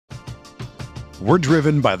We're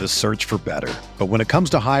driven by the search for better. But when it comes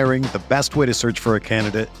to hiring, the best way to search for a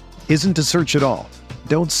candidate isn't to search at all.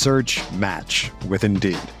 Don't search, match with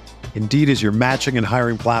Indeed. Indeed is your matching and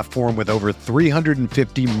hiring platform with over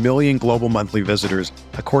 350 million global monthly visitors,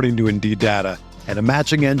 according to Indeed data, and a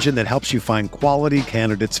matching engine that helps you find quality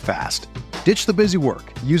candidates fast. Ditch the busy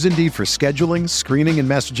work. Use Indeed for scheduling, screening, and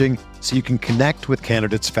messaging so you can connect with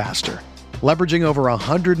candidates faster. Leveraging over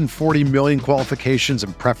 140 million qualifications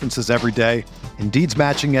and preferences every day, Indeed's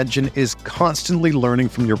matching engine is constantly learning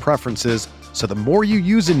from your preferences, so the more you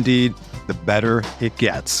use Indeed, the better it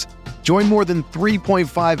gets. Join more than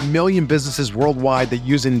 3.5 million businesses worldwide that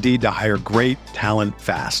use Indeed to hire great talent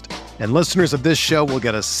fast. And listeners of this show will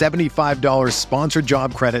get a $75 sponsored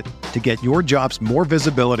job credit to get your jobs more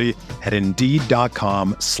visibility at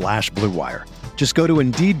Indeed.com/Blue Wire. Just go to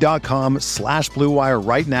Indeed.com/Blue Wire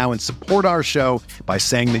right now and support our show by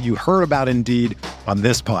saying that you heard about Indeed on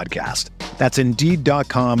this podcast. That's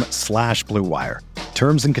Indeed.com/Blue Wire.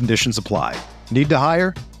 Terms and conditions apply. Need to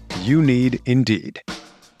hire? You need Indeed.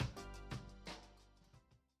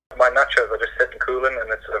 My nachos are just sitting cooling,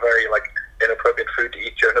 and it's a very inappropriate food to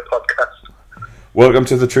eat during a podcast. Welcome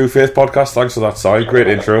to the True Faith podcast. Thanks for that, Si. Great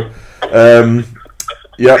intro. I'm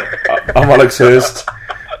Alex Hurst,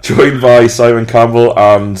 joined by Simon Campbell,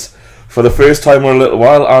 and for the first time in a little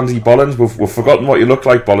while, Andy Bollins. We've forgotten what you look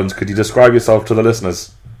like, Bollins. Could you describe yourself to the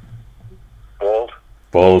listeners?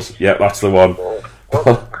 Bald. Yeah, that's the one. Bald.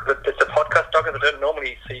 Well, it's a podcast dog, and I don't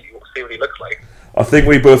normally see what he looks like. I think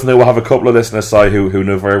we both know we'll have a couple of listeners, Si, who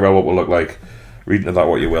know very well what we'll look like. Read into that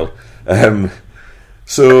what you will.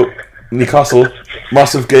 So, Newcastle,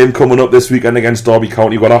 massive game coming up this weekend against Derby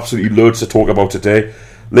County. We've got absolutely loads to talk about today.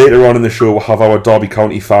 Later on in the show, we'll have our Derby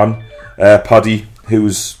County fan, Paddy,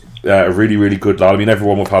 who's a really, really good lad. I mean,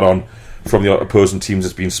 everyone we've had on from the opposing teams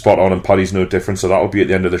has been spot on, and Paddy's no different, so that'll be at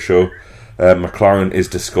the end of the show. McLaren is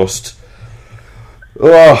discussed.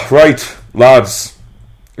 Oh, right, lads.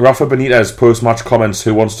 Rafa Benitez, post-match comments.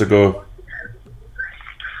 Who wants to go?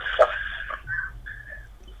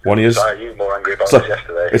 One of you. Sorry, you were more angry about this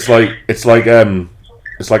yesterday. It's like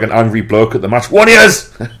an angry bloke at the match. One of you. I thought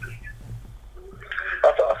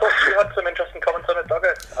you had some interesting comments on it,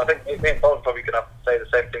 Dogger. I think me and Paul probably going to say the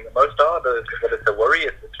same thing that most are. That it's a worry.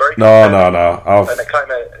 It's very no. And it kind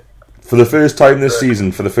of for the first time this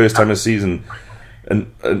season.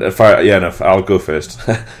 And I'll go first.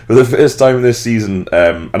 For the first time this season,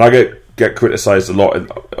 and I get criticised a lot in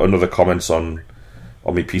other comments on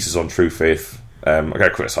my pieces on True Faith. I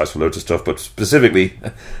get criticised for loads of stuff, but specifically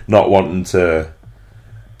not wanting to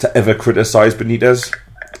ever criticise Benitez.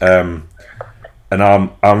 And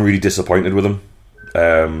I'm really disappointed with him.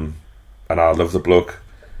 And I love the bloke.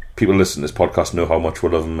 People listening to this podcast know how much we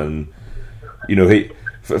love him, and you know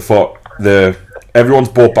everyone's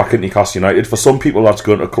bought back into Newcastle United. For some people, that's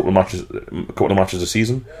going to a couple of matches a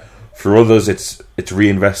season. For others, it's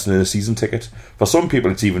reinvesting in a season ticket. For some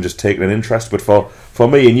people, it's even just taking an interest. But for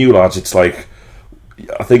me and you lads, it's like,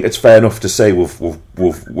 I think it's fair enough to say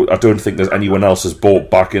I don't think there's anyone else has bought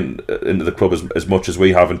back into the club as much as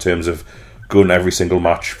we have in terms of going to every single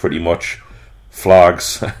match, pretty much.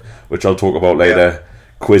 Flags, which I'll talk about later.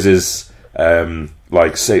 Quizzes.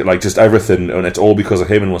 Just everything, and it's all because of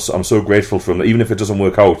him, and I'm so grateful for him. Even if it doesn't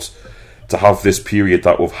work out, to have this period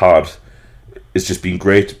that we've had, it's just been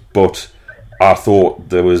great. But I thought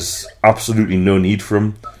there was absolutely no need for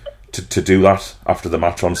him to do that after the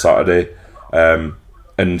match on Saturday, and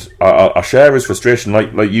I share his frustration.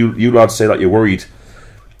 Like you lads say that you're worried.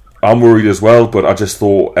 I'm worried as well, but I just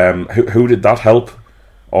thought, who did that help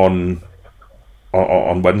on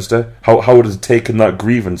Wednesday? How would it have taken that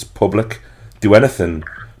grievance public? Do anything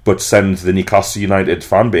but send the Newcastle United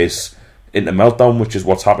fan base into meltdown, which is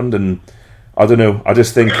what's happened. And I don't know. I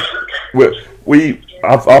just think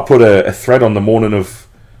I put a thread on the morning of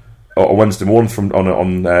Wednesday morning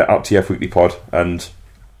on TF Weekly Pod, and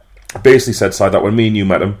basically said that when me and you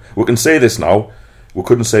met him, we can say this now. We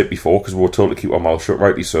couldn't say it before because we were told to keep our mouth shut.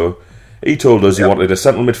 Rightly so. He told us he wanted a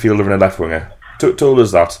central midfielder and a left winger. Told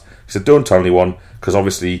us that. He said, "Don't tell anyone," because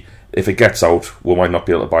obviously, if it gets out, we might not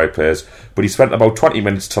be able to buy players. But he spent about 20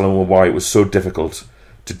 minutes telling me why it was so difficult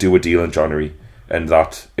to do a deal in January, and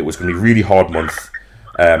that it was going to be a really hard month.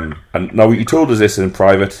 And now he told us this in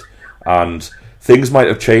private, and things might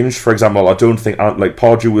have changed. For example, I don't think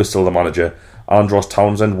Pardew was still the manager. Andros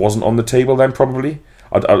Townsend wasn't on the table then, probably.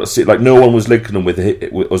 I see, no one was linking him with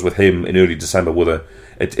him in early December. Whether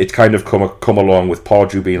it kind of come along with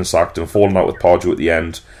Pardew being sacked and falling out with Pardew at the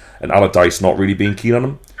end, and Allardyce not really being keen on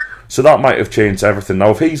him. So that might have changed everything.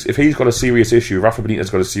 Now, if he's got a serious issue, Rafa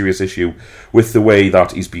Benitez got a serious issue with the way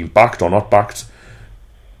that he's been backed or not backed.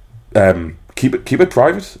 keep it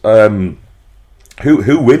private.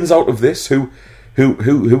 Who wins out of this? Who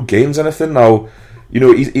gains anything? Now,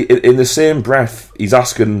 in the same breath, he's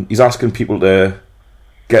asking people to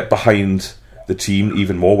get behind the team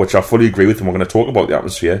even more, which I fully agree with, and we're going to talk about the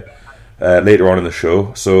atmosphere later on in the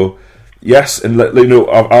show. So yes, and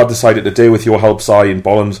I decided today with your help, Si and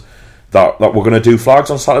Bolland, that we're going to do flags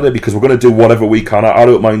on Saturday, because we're going to do whatever we can. I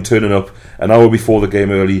don't mind turning up an hour before the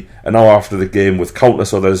game early, an hour after the game with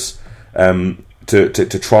countless others,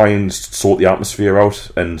 to try and sort the atmosphere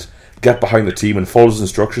out and get behind the team and follow his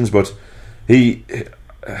instructions. But the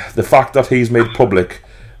fact that he's made public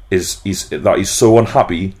is that he's so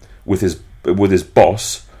unhappy with his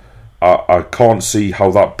boss. I can't see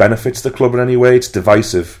how that benefits the club in any way. It's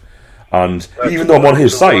divisive, and even though I'm on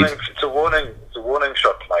his side, it's a warning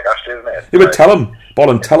shot to Mike Ashley, isn't it? Yeah, but tell him,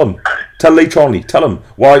 Bolland, tell Lee Charnley, tell him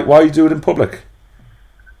why you do it in public.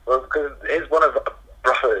 Well, because it's one of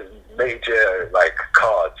Rafa's major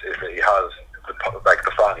cards is that he has the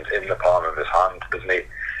fans in the palm of his hand, doesn't he?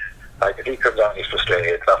 Like, if he comes out and he's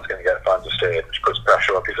frustrated, that's going to get fans frustrated, which puts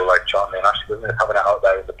pressure on people like Charnley and Ashley, doesn't it? Having it out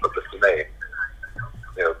there in the public domain,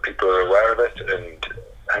 people are aware of it, and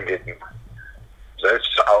it's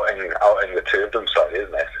outing the two of them slightly,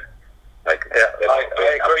 isn't it? I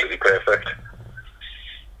agree. Absolutely perfect.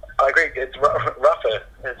 I agree. It's Rafa.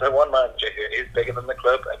 It's a one-man who is bigger than the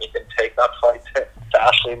club, and he can take that fight to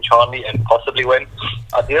Ashley and Charnley and possibly win.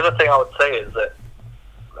 And the other thing I would say is that,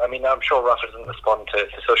 I'm sure Rafa doesn't respond to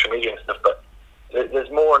social media and stuff, but there's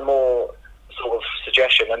more and more sort of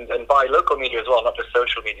suggestion, and by local media as well, not just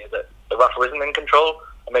social media, that Rafa isn't in control,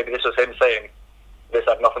 and maybe this was him saying, this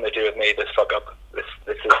had nothing to do with me, this fuck up, this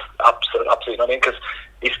is absolutely nothing, because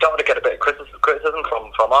he's starting to get a bit of criticism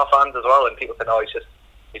from our fans as well, and people say, no, he's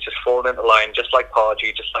just fallen into line, just like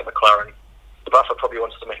Pardew, just like McLaren. Rafa probably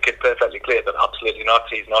wants to make it perfectly clear that absolutely not,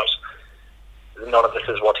 he's not. None of this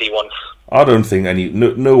is what he wants. I don't think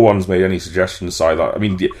no one's made any suggestions like that.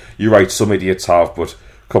 You're right, some idiots have, but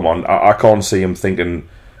come on, I can't see him thinking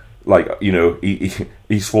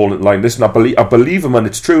he's fallen in line. Listen, I believe him, and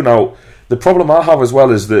it's true. Now, the problem I have as well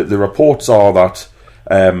is that the reports are that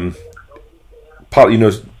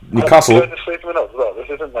Newcastle. This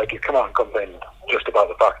isn't like he's come out and complained just about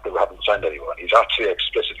the fact that we haven't signed anyone. He's actually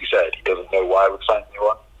explicitly said he doesn't know why we've signed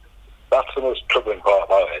anyone. That's the most troubling part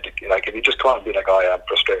about it. If you just come out and be like, I am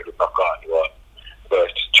frustrated with not got anyone,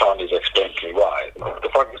 but Charnley's explained to me why. The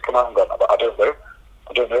fact he's come out and gone, I don't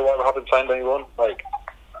know why we haven't signed anyone.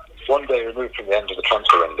 One day removed from the end of the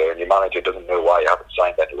transfer window, and your manager doesn't know why you haven't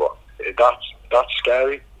signed anyone. That's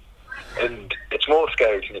scary, and it's more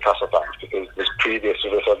scary to Newcastle fans because there's previous to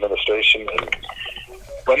this administration, and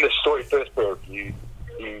when this story first broke,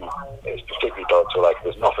 it's particularly dogs were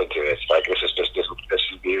there's nothing to it. This is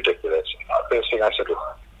ridiculous. And the first thing I said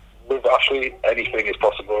was, with Ashley, anything is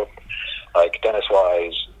possible. Dennis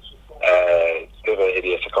Wise, the other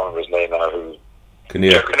idiot, I can't remember his name now, who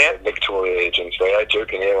Victoria agents, right? Joe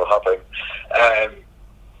Kinnear will have him.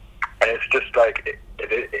 And it's just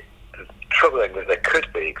it's troubling that there could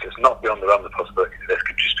be, because it's not beyond the realm of possibility, this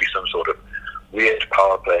could just be some sort of weird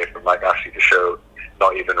power play from Mike Ashley to show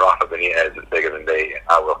not even Rafa Benitez is bigger than me,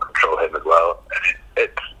 I will control him as well. And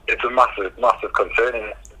it's a massive, massive concern,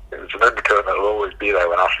 and it's an undertone that will always be there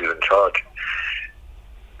when Ashley's in charge.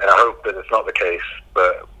 And I hope that it's not the case,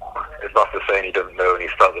 but it's not the saying he doesn't know, and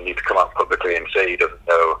he's felt the need to come out publicly and say he doesn't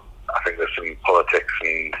know. I think there's some politics,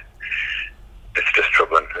 and it's just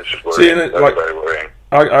troubling. It's just worrying. Very worrying.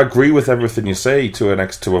 I agree with everything you say to a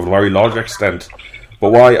very large extent.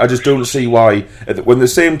 But why? I just don't see why. When the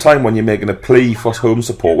same time when you're making a plea for home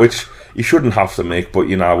support, which you shouldn't have to make, but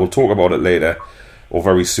we'll talk about it later or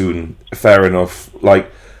very soon. Fair enough.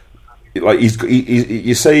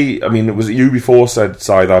 You say. It was you before said,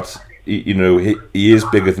 Si, that he is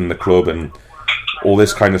bigger than the club and all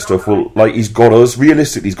this kind of stuff. Well, he's got us.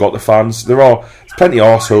 Realistically, he's got the fans. There's plenty of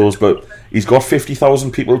arseholes, but he's got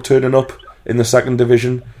 50,000 people turning up in the second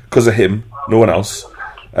division because of him. No one else.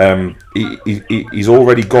 He's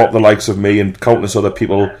already got the likes of me and countless other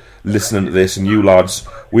people listening to this, and you lads,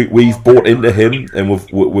 we've bought into him, and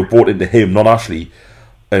we've bought into him, not Ashley.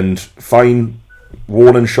 And fine,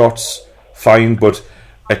 warning shots, fine, but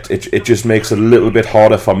it just makes it a little bit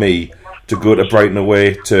harder for me to go to Brighton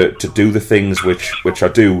away to do the things which I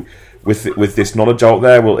do with this knowledge out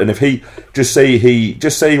there. Well, and if he just say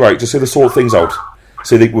to sort things out.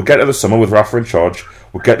 Say we'll get to the summer with Rafa in charge.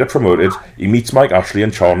 We'll get it promoted. He meets Mike Ashley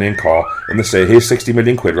and Charnley and Carr, and they say, "Here's 60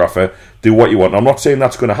 million quid, Rafa. Do what you want." I'm not saying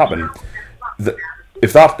that's going to happen.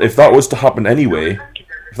 If that was to happen anyway,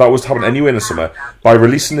 in the summer, by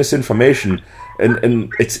releasing this information,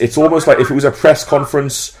 and it's almost like if it was a press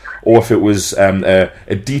conference or if it was a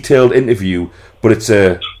detailed interview, but it's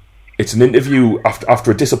an interview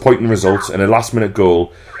after a disappointing result and a last-minute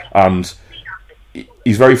goal, and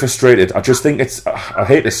he's very frustrated. I just think I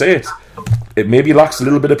hate to say it, it maybe lacks a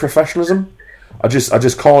little bit of professionalism. I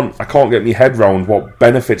can't get my head round what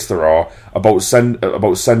benefits there are about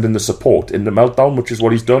sending the support in the meltdown, which is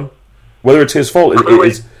what he's done. Whether it's his fault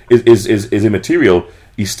is immaterial.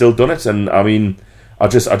 He's still done it, and I mean, I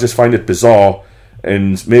just find it bizarre.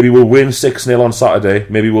 And maybe we'll win 6-0 on Saturday.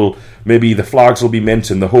 Maybe the flags will be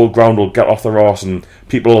mint and the whole ground will get off their arse, and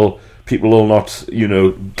people will not,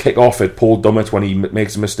 kick off at Paul Dummett when he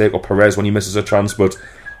makes a mistake, or Perez when he misses a chance. But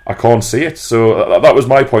I can't see it. So that was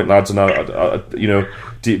my point, lads. And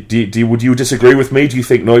would you disagree with me? Do you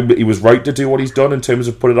think he was right to do what he's done in terms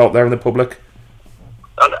of put it out there in the public?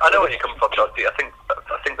 I know where you're coming from, Chelsea. I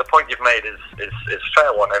think the point you've made is a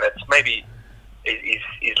fair one, and it's maybe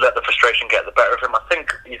he's let the frustration get the better of him. I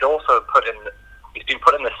think he's also been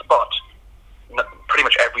put in this spot pretty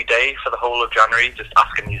much every day for the whole of January, just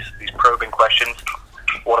asking these probing questions.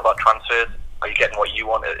 What about transfers? Are you getting what you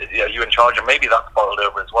want? Are you in charge? And maybe that's boiled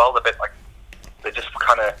over as well. The bit like they just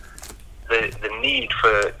kind of the need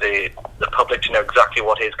for the public to know exactly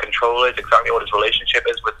what his control is, exactly what his relationship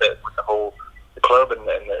is with the whole club and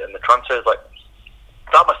the transfers. Like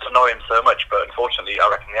that must annoy him so much. But unfortunately, I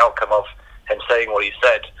reckon the outcome of him saying what he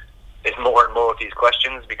said is more and more of these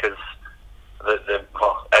questions, because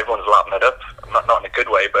everyone's lapping it up. Not in a good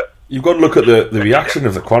way, but you've got to look at the reaction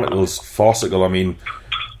of the Chronicle's farcical. I mean,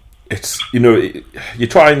 it's you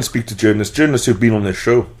try and speak to journalists who've been on this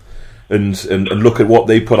show, and look at what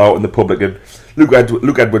they put out in the public. And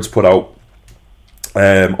Luke Edwards put out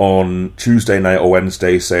on Tuesday night or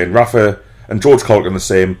Wednesday saying Rafa, and George Colkin the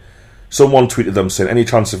same. Someone tweeted them saying, any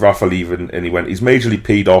chance of Rafa leaving? And he went, he's majorly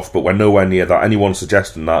peed off, but we're nowhere near that. Anyone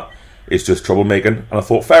suggesting that is just troublemaking. And I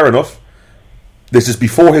thought, fair enough. This is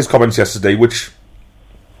before his comments yesterday, which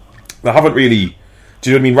I haven't really... Do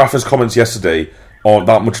you know what I mean? Rafa's comments yesterday aren't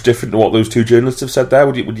that much different to what those two journalists have said there.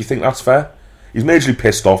 Would you think that's fair? He's majorly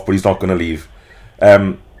pissed off, but he's not going to leave.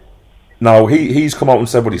 Now, he's come out and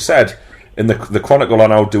said what he said. And the Chronicle are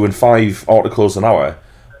now doing 5 articles an hour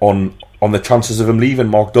on the chances of him leaving.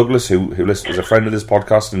 Mark Douglas, who is a friend of this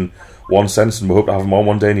podcast in one sense, and we hope to have him on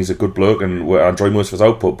one day, and he's a good bloke, and I enjoy most of his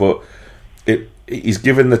output, but he's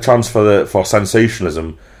given the chance for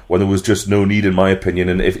sensationalism when there was just no need, in my opinion.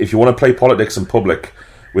 And if you want to play politics in public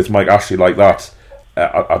with Mike Ashley like that,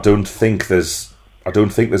 I don't think there's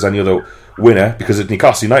any other winner, because it's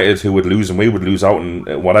Newcastle United who would lose and we would lose out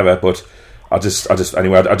and whatever. But I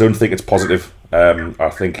don't think it's positive. I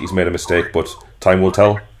think he's made a mistake, but time will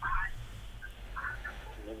tell.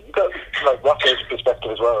 Like Rafa's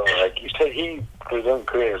perspective as well. Like he for his own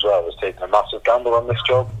career as well, was taking a massive gamble on this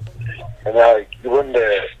job. And you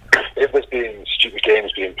wonder if there's been stupid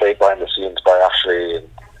games being played behind the scenes by Ashley, and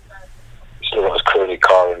still got his crony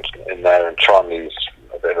car in there, and Tranley's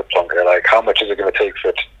a bit of a plonker. Like, how much is it going to take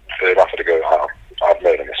for Rafa to go, oh, I've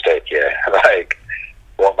made a mistake here. Like,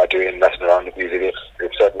 what am I doing messing around with these idiots?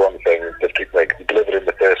 They've said one thing, they delivered in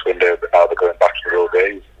the first window, but now they're going back to the old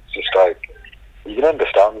days. It's just like, you can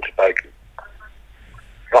understand, like,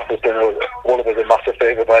 Rafa's done all of us a massive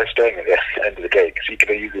favour by staying at the end of the game, because he could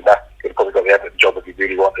have easily left. He could have probably got the Everton job if he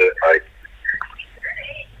really wanted it. Like,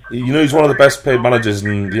 he's one of the best paid managers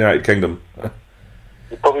in the United Kingdom.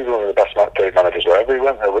 He's probably one of the best paid managers wherever he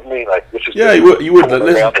went there, wouldn't he? Like, which is you would.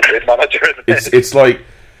 Manager, it's like,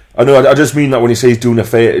 I know. I just mean that when he says doing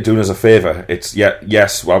us a favour, it's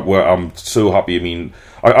yes. I'm so happy. I mean,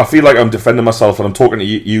 I feel like I'm defending myself, and I'm talking to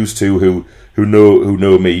you two who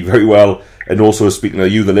know me very well, and also speaking to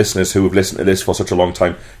you, the listeners, who have listened to this for such a long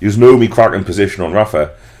time. You know me cracking position on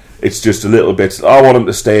Rafa. It's just a little bit. I want him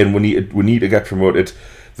to stay, and we need to get promoted.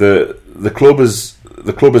 The club is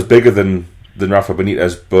bigger than Rafa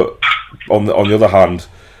Benitez, but on the other hand,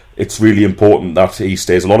 it's really important that he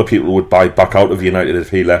stays. A lot of people would buy back out of United if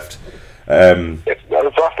he left. If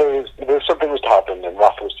something was to happen and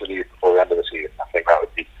Rafa was to leave before the end of the season, I think that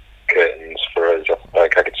would be curtains for us.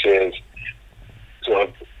 Like, I could see us sort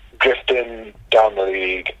of drifting down the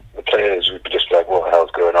league. The players would be just like, what the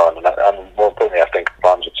hell's going on? And more importantly, I think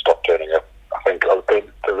fans would stop turning up. I think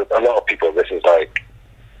a lot of people, this is like,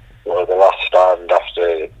 well, the last stand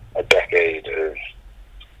after a decade of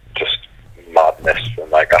just madness from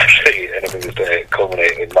like Ashley, and if it was to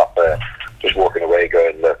culminate in Rafa just walking away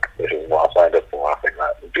going, look, this isn't what I signed up for. I think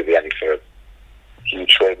that would be the end for a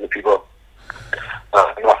huge swathe of people.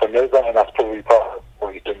 And Rafa knows that, and that's probably part of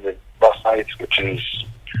what he's done with last night, which is,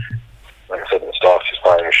 like I said at the start, just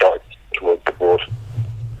firing a shot towards the board.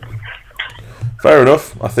 Fair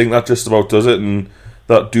enough. I think that just about does it, and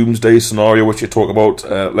that doomsday scenario which you talk about.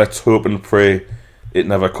 Let's hope and pray it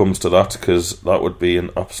never comes to that, because that would be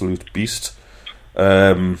an absolute beast.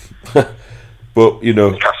 But you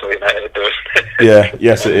know, Newcastle United does. Yeah,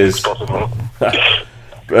 yes, it is. Trust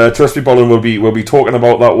me, Bolin, we'll be talking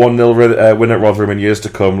about that 1-0 win at Rotherham in years to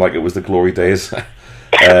come, like it was the glory days.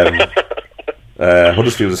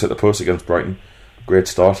 Huddersfield has hit the post against Brighton. Great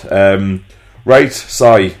start. Right,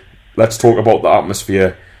 Si, let's talk about the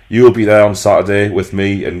atmosphere. You'll be there on Saturday with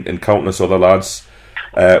me and countless other lads.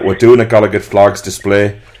 We're doing a Gallagher Flags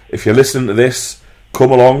display. If you're listening to this,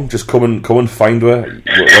 come along. Just come and find her.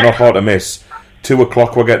 We're not hard to miss.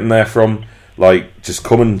 2:00 we're getting there from. Like, just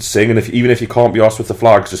come and sing, and even if you can't be asked with the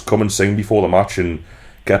flags, just come and sing before the match and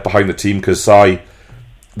get behind the team. Because that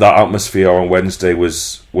atmosphere on Wednesday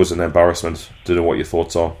was an embarrassment. Don't know what your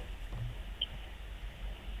thoughts are.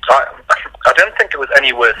 I don't think it was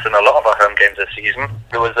any worse than a lot of our home games this season.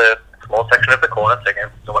 There was a small section of the corner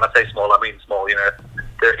singing. So when I say small, I mean small.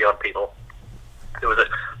 30 odd people. There was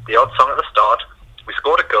the odd song at the start. We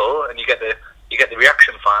scored a goal, and you get the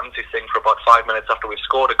reaction fans who sing for about 5 minutes after we've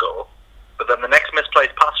scored a goal. But then the next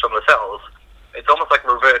misplaced pass from Lascelles, it's almost like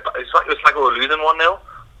revert. It's like we were losing 1-0,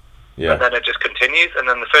 yeah. And then it just continues. And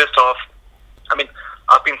then the first half, I mean,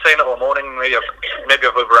 I've been saying it all morning. Maybe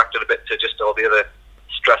I've overreacted a bit to just all the other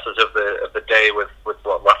stresses of the day with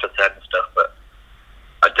what Rafa said and stuff. But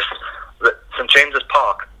St James's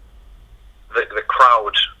Park, the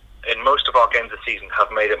crowd in most of our games this season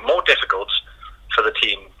have made it more difficult for the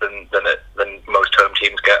team than most home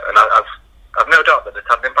teams get, and I've no doubt that it's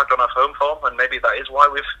had an impact on our home form, and maybe that is why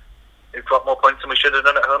we've got more points than we should have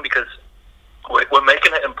done at home, because we're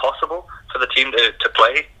making it impossible for the team to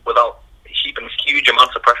play without heaping huge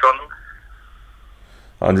amounts of pressure on them.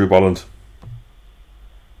 Andrew Bolland.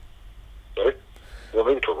 Sorry? What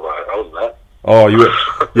are we talking about? I wasn't there. Oh, you were,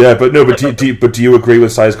 yeah, but no, do you agree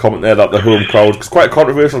with Si's comment there that the home crowd, it's quite a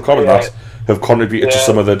controversial comment, that have contributed to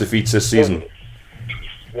some of the defeats this season?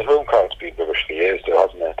 The home crowd's been rubbish for years, though,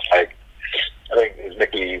 hasn't it? Like, I think, as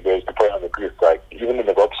Nicky raised the point on the group, like, even in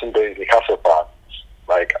the Robson days, Newcastle fans,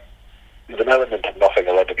 like, there's an element of nothing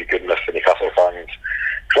allowed to be good enough for Newcastle fans.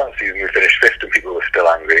 Last season we finished fifth and people were still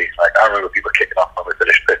angry. Like, I remember people kicking off when we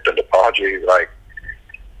finished fifth under Pardew. Like,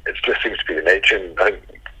 it just seems to be the nature. And I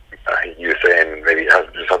think you were saying maybe it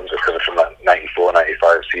hasn't recovered from that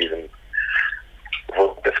 94-95 season.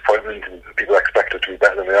 Disappointment, and people expect it to be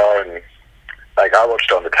better than they are. And like, I watched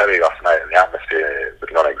it on the telly last night, and the atmosphere was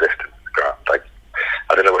non-existent. Like,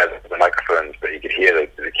 I don't know where the microphones, but you could hear the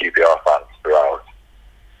QPR fans throughout.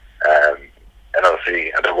 And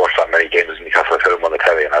obviously, I don't watch that many games in Newcastle at home on the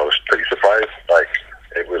telly, and I was pretty surprised. Like,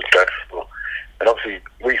 it was dreadful. And obviously,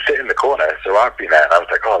 we sit in the corner, so I've been there, and I was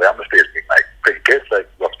like, oh, the atmosphere's been like pretty good. Like,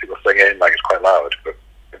 lots of people singing, like, it's quite loud. But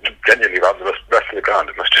genuinely, around the rest of the ground,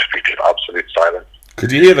 it must just be just absolute silence.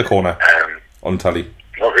 Could you hear the corner on telly?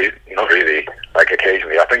 Not really. Like,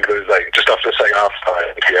 occasionally. I think it was like just after the second half,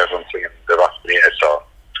 I could hear everyone singing the Rafa song.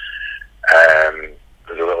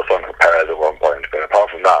 There's a little song for Perez at one point, but apart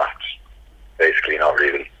from that, basically not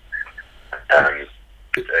really.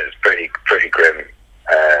 It's pretty grim.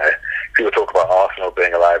 People talk about Arsenal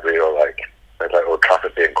being a library, or like Old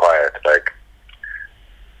Trafford being quiet. Like,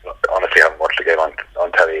 honestly, I haven't watched a game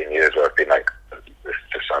on telly in years where I've been like, this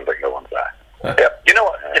just sounds like no one's there. Yeah, you know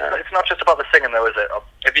what? It's not just about the singing, though, is it?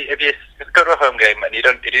 If you go to a home game and you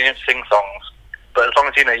don't sing songs, but as long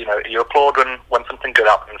as you applaud when something good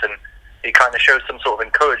happens, and you kind of show some sort of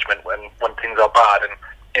encouragement when things are bad,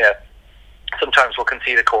 and sometimes we'll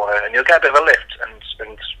concede a corner and you'll get a bit of a lift, and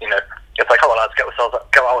it's like, oh, lads, get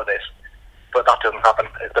out of this. But that doesn't happen.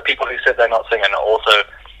 The people who sit there not singing are also,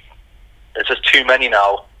 there's just too many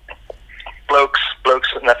now. Blokes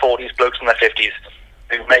in their 40s, blokes in their 50s,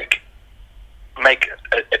 who make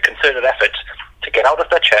a concerted effort to get out of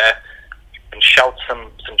their chair and shout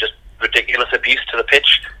some just ridiculous abuse to the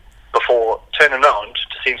pitch before turning around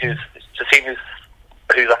to see who's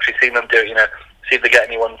actually seen them do it. See if they get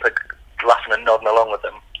anyone like laughing and nodding along with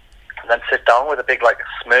them, and then sit down with a big like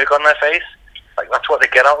smirk on their face. Like, that's what they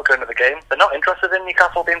get out of going to the game. They're not interested in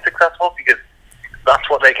Newcastle being successful, because that's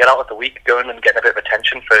what they get out of the week, going and getting a bit of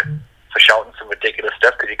attention for shouting some ridiculous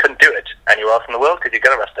stuff, because you couldn't do it anywhere else in the world because you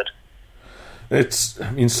get arrested. It's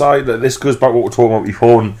inside that. This goes back to what we were talking about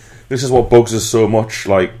before, and this is what bugs us so much.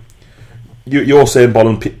 Like, you're saying,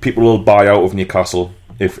 Bolland, people will buy out of Newcastle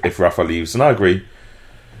if Rafa leaves, and I agree.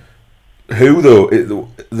 Who, though?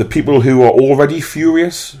 The people who are already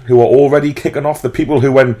furious, who are already kicking off, the people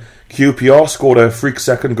who, when QPR scored a freak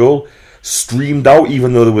second goal, streamed out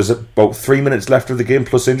even though there was about 3 minutes left of the game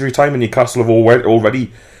plus injury time, and Newcastle have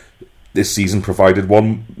already this season provided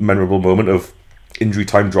one memorable moment of injury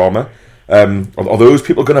time drama. Are those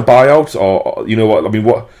people going to buy out, or you know what I mean?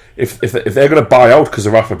 What if they're going to buy out because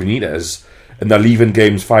of Rafa Benitez and they're leaving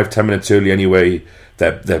games 5-10 minutes early anyway?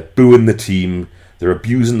 They're booing the team. They're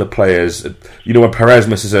abusing the players. You know, when Perez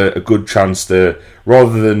misses a good chance,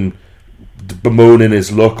 rather than bemoaning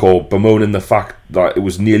his luck or bemoaning the fact that it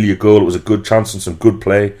was nearly a goal, it was a good chance and some good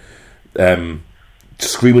play,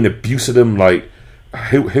 screaming abuse at him. Like,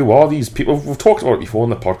 who are these people? We've talked about it before in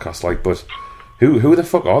the podcast, like, but who the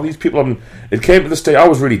fuck are these people? I mean, it came to the stage I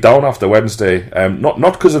was really down after Wednesday, not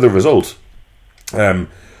because of the result,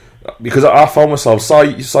 because I found myself, saw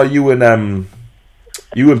you and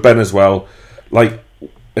Ben as well, like,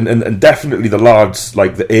 and definitely the lads,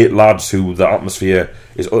 like the 8 lads who the atmosphere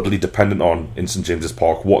is utterly dependent on in St James's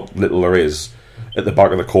Park, what little there is at the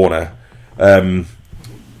back of the corner.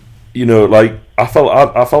 You know, like, I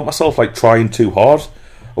felt myself like trying too hard.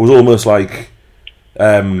 I was almost like,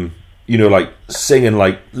 you know, like singing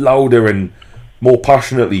like louder and more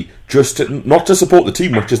passionately, just to, not to support the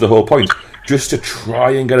team, which is the whole point, just to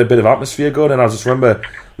try and get a bit of atmosphere going. And I just remember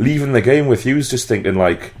leaving the game with Hughes just thinking,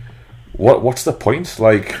 like, what's the point?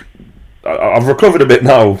 Like, I've recovered a bit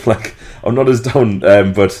now. Like, I'm not as down,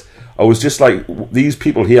 but I was just like, these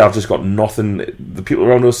people here have just got nothing. The people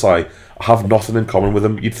around us side have nothing in common with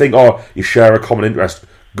them. You'd think, oh, you share a common interest,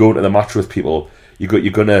 going to the match with people, you're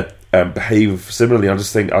going to behave similarly. I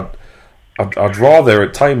just think I'd rather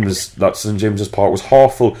at times that St James's Park was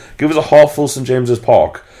half full. Give us a half full St James's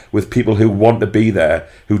Park with people who want to be there,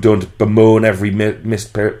 who don't bemoan every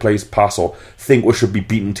misplaced pass or think we should be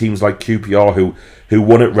beating teams like QPR who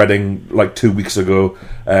won at Reading like 2 weeks ago,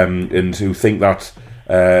 and who think that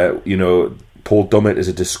you know, Paul Dummett is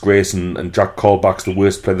a disgrace and Jack Colback's the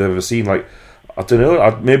worst player they've ever seen. Like, I don't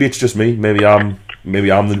know. Maybe it's just me. Maybe I'm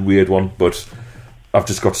the weird one. But I've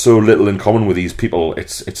just got so little in common with these people.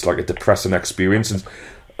 It's like a depressing experience. And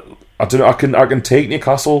I don't know. I can take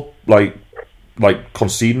Newcastle like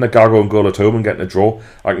conceding a Gago and goal at home and getting a draw.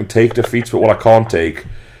 I can take defeats, but what I can't take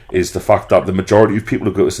is the fact that the majority of people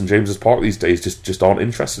who go to St James's Park these days just aren't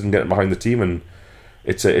interested in getting behind the team, and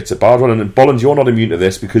it's a bad one. And Bolland, you're not immune to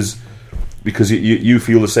this because you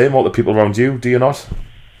feel the same about the people around you, do you not?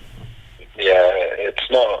 Yeah, it's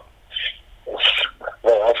not.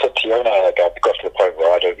 Well, I said to you, I've got to the point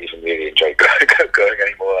where I don't even really enjoy going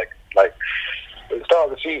anymore. Like at the start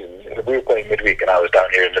of the season, if we were playing midweek and I was down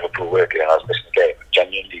here in Liverpool working and I was missing the game, I'd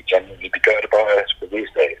genuinely be gutted about it. But these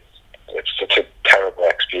days, it's such a terrible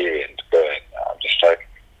experience going. I'm just like,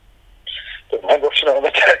 don't mind watching it on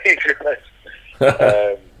the telly, to be honest.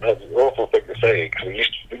 That's an awful thing to say, because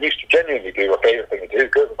we used to genuinely do our favourite thing to do,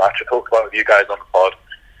 go to the match. I talked about it with you guys on the pod.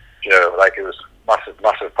 You know, like, it was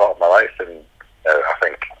massive part of my life, and I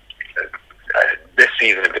think this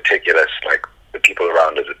season in particular, it's like the people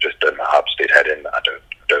around us have just done the absolute head in. I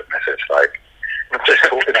don't miss it. Like, just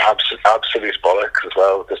talking absolute bollocks as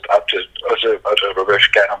well. Just utter rubbish,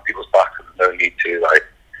 getting on people's backs. There's no need to, like.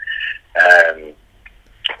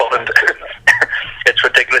 It's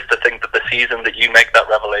ridiculous to think that the season that you make that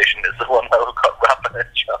revelation is the one that will got Rafa in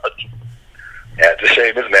charge. Yeah, it's a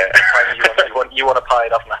shame, isn't it? you want to pie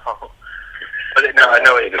it off now. But no, I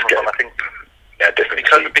know it. I think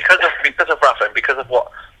because of Rafa and because of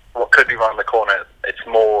what could be around the corner, it's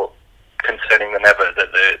more concerning than ever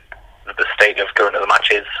that the state of going to the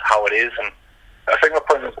match is how it is. And I think my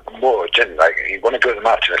point is more, Jim, like, you want to go to the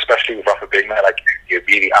match, and especially with Rafa being there, like, you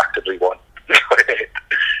really actively want to enjoy it.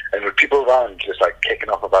 And with people around just like kicking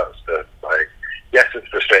off about stuff, like, yes, it's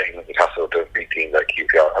frustrating that Newcastle don't beat teams like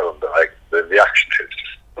QPR at home, but like the reaction to it's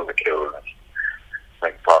just on the kill. And I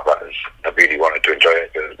think part of that is I really wanted to enjoy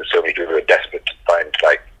it. There's so many people who are desperate to find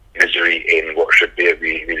like misery in what should be a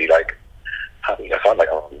really, really like happy. I sound like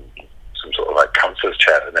I'm on some sort of like councillor's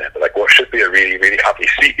chair at the minute, but like what should be a really, really happy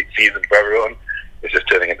season for everyone is just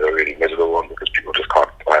turning into a really miserable one because people just can't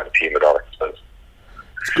find the team at all, I suppose.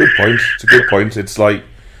 It's a good point. It's a good point. It's like,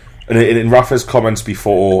 and in Rafa's comments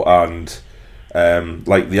before, and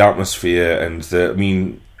like the atmosphere, and I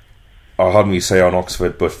mean, I heard me say on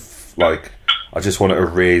Oxford, but like, I just want to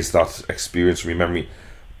erase that experience from my memory.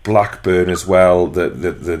 Blackburn as well,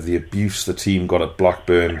 the abuse the team got at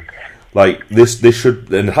Blackburn, like this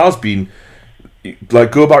should, and it has been,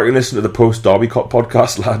 like, go back and listen to the post Derby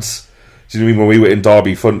podcast, lads. Do you know what I mean? When we were in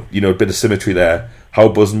Derby, fun, you know, a bit of symmetry there. How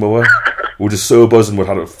buzzing we were. We were just so buzzing. We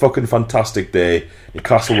had a fucking fantastic day.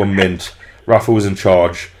 Newcastle were mint. Rafa was in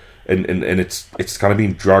charge, and it's kind of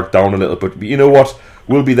been dragged down a little bit. But you know what?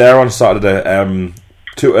 We'll be there on Saturday. An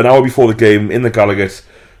hour before the game in the Gallagher.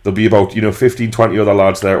 There'll be about 15, 20 other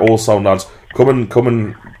lads there, all sound lads. Come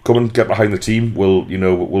and get behind the team.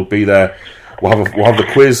 We'll be there. we'll have the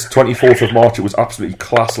quiz 24th of March. It was absolutely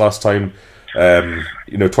class last time.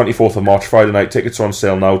 24th of March, Friday night. Tickets are on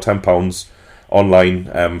sale now, £10 online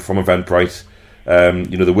from Eventbrite.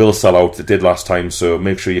 They will sell out. It did last time, so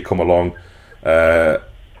make sure you come along.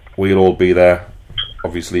 We'll all be there,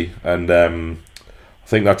 obviously, and I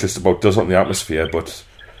think that just about does it on the atmosphere. But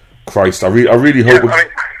Christ, I really hope.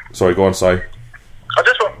 Sorry, go on, Si.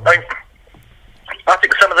 I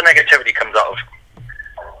think some of the negativity comes out of,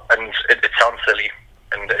 and it sounds silly,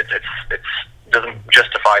 and it doesn't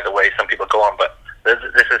justify the way some people go on, but this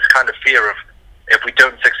is kind of fear of if we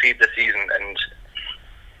don't succeed this season, and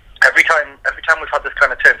every time we've had this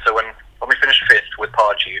kind of turn. So when we finished fifth with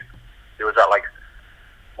Pardew, there was that like,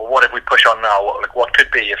 well, what if we push on now? What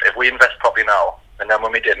could be if we invest properly now? And then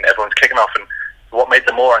when we didn't, everyone's kicking off, and what made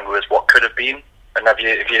them more angry was what could have been. And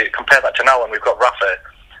if you compare that to now, when we've got Rafa,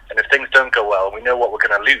 and if things don't go well, we know what we're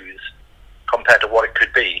going to lose compared to what it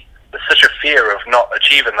could be. There's such a fear of not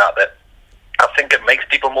achieving that I think it makes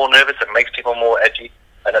people more nervous, it makes people more edgy,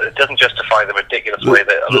 and it doesn't justify the ridiculous way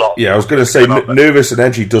that a lot... Yeah, I was going to say, nervous and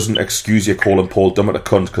edgy doesn't excuse you calling Paul Dummett a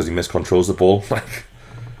cunt because he miscontrols the ball.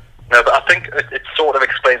 No, but I think it sort of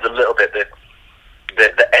explains a little bit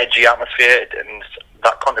the edgy atmosphere, and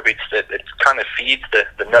that contributes to it. Kind of feeds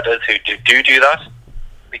the nutters who do that,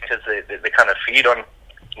 because they kind of feed on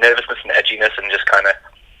nervousness and edginess, and just kind of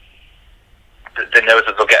they know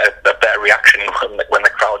that they'll get a better reaction when the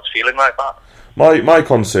crowd's feeling like that. My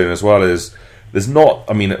concern as well is there's not,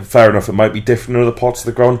 I mean, fair enough, it might be different in other parts of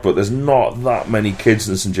the ground, but there's not that many kids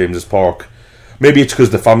in St James's Park. Maybe it's because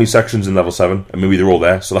the family section's in level 7, and maybe they're all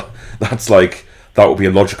there, so that's like, that would be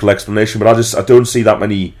a logical explanation, but I don't see that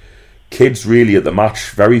many kids really at the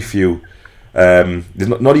match, very few. There's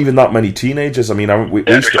not even that many teenagers. I mean, I've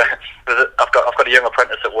got a young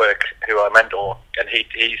apprentice at work who I mentor, and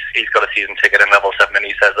he's got a season ticket in level 7, and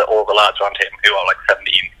he says that all the lads around him who are like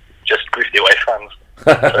 17 just Griffey away fans.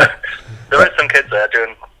 So, there is some kids there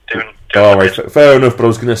doing all right, fair enough. But I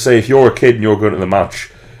was going to say, if you're a kid and you're going to the match,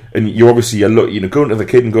 and you obviously going to the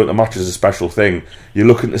kid and going to the match is a special thing. You're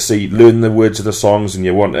looking to learn the words of the songs, and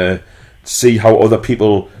you want to see how other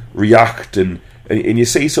people react, and you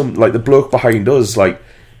see some, like the bloke behind us, like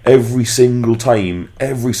every single time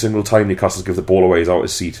Newcastle give the ball away, he's out of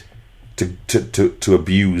his seat to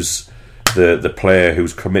abuse the player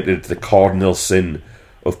who's committed the cardinal sin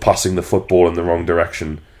of passing the football in the wrong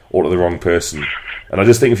direction or to the wrong person. And I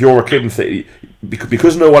just think if you're a kid and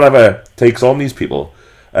because no one ever takes on these people,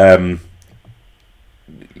 they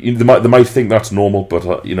might think that's normal.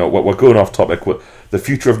 But we're going off topic. The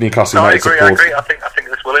future of Newcastle United support. I agree. I think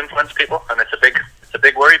this will influence people, and it's a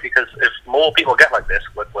big worry, because if more people get like this,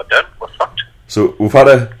 we're done. We're fucked. So we've had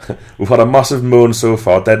a massive moan so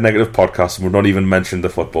far, dead negative podcast, and we've not even mentioned the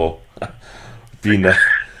football.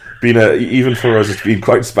 Even for us, it's been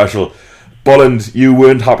quite special. Bolland, you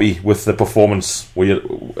weren't happy with the performance, were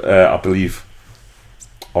you? I believe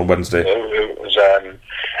on Wednesday. It was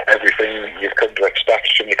everything you've come to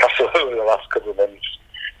expect from Newcastle over the last couple of months.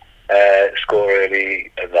 Score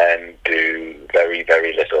early and then do very,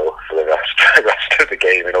 very little for the rest of the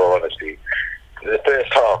game, in all honesty. The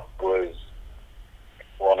first half was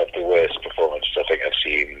one of the worst performances I think I've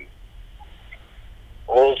seen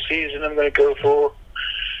all season. I'm going to go for.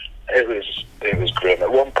 It was grim.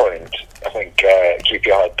 At one point, I think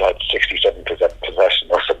QPR had 67% possession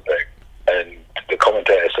or something, and the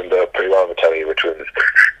commentator summed it up pretty well on the telly, which was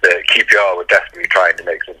that QPR were desperately trying to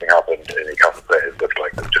make something happen, and Newcastle players looked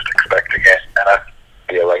like they were just expecting it. And I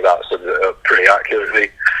feel like that summed it up pretty accurately.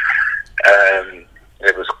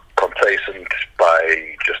 It was complacent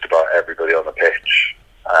by just about everybody on the pitch,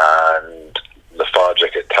 and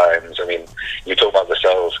lethargic at times. I mean, you talk about the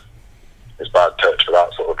Cells. It's bad touch, but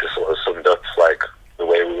that sort of summed up like the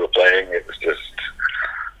way we were playing. It was just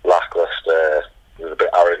lackluster. It was a bit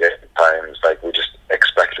arrogant at times. Like, we just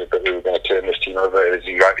expected that we were going to turn this team over. As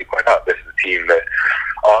you rightly point out, this is a team that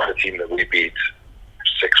aren't the team that we beat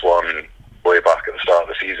 6-1 way back at the start of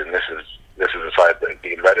the season. This is a side that had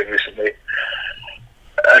been Reading recently,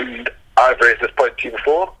 and I've raised this point to you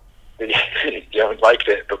before. You haven't liked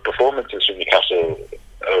it, but performances from Newcastle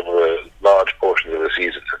over a large portion of the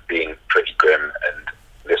season have been pretty grim, and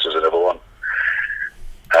this was another one.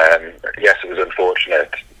 Yes, it was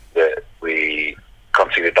unfortunate that we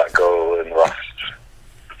conceded that goal in the last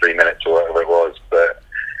 3 minutes or whatever it was, but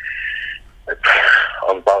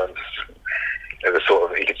on balance, it was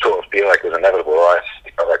you could sort of feel like it was inevitable. I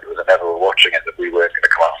felt like it was inevitable watching it that we weren't going to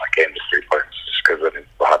come out of that game with 3 points, just because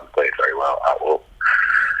we hadn't played very well at all.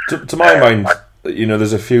 To my mind,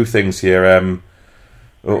 there's a few things here.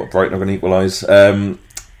 Brighton are going to equalise.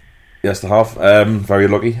 Yes, they have. Very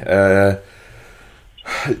lucky.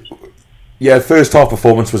 Yeah, first half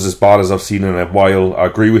performance was as bad as I've seen in a while. I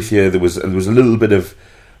agree with you. There was a little bit of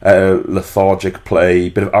lethargic play,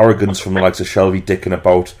 bit of arrogance from the likes of Shelby dicking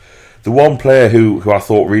about. The one player who I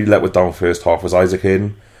thought really let us down first half was Isaac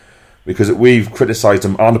Hayden, because we've criticised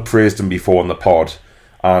him and praised him before on the pod,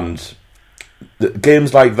 and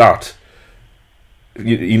games like that,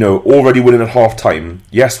 you know, already winning at half time.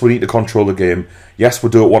 Yes, we need to control the game. Yes, we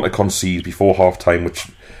don't want to concede before half time,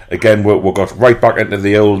 which again we got right back into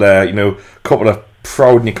the old couple of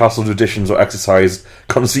proud Newcastle traditions or exercise,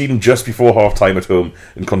 conceding just before half time at home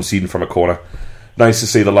and conceding from a corner. Nice to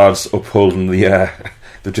see the lads upholding the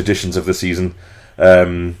traditions of the season.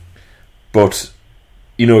 But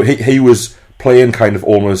you know, he was playing kind of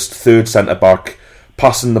almost third centre back,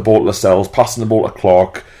 passing the ball to Lascelles, passing the ball to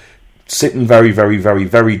Clark, sitting very, very, very,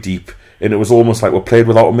 very deep, and it was almost like we played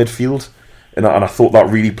without a midfield. And I thought that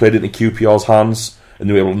really played into QPR's hands, and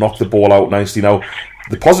they were able to knock the ball out nicely. Now,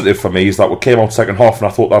 the positive for me is that we came out second half, and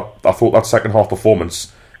I thought that second half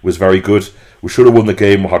performance was very good. We should have won the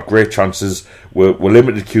game. We had great chances. We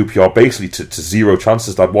limited QPR basically to zero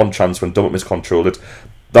chances. They had one chance when Dummett miscontrolled it.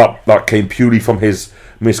 That came purely from his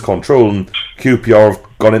miscontrol, and QPR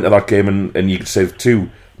have gone into that game and you could say two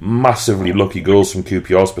massively lucky goals from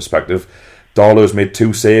QPR's perspective. Darlow's made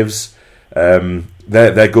 2 saves.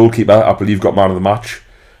 Their goalkeeper, I believe, got man of the match.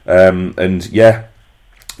 And yeah,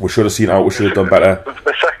 we should have seen out. We should have done better.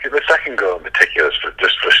 The second goal in particular is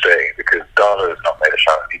just frustrating because Darlow has not made a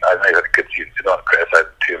shot. I know he's had a good season, so not criticise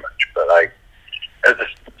him too much. But like at the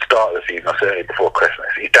start of the season, or certainly before Christmas,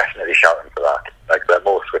 he's definitely shouting for that. Like they're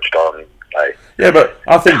more switched on. Yeah, but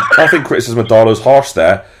I think criticism of Darlow's harsh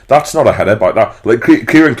there. That's not a header, but that like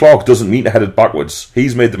Kieran Clark doesn't need to head it backwards.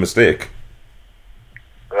 He's made the mistake.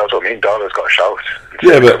 That's what I mean. Darlow's got a shout.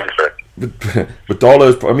 Yeah, but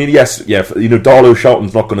Darlow's. I mean, yes, yeah. You know, Darlow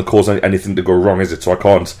shouting's not going to cause anything to go wrong, is it? So I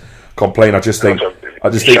can't complain. I just think.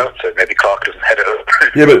 Maybe Clark doesn't head it up.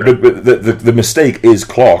 Yeah, but the mistake is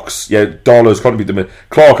Clark's. Yeah, Darlow's contributed.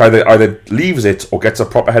 Clark either leaves it or gets a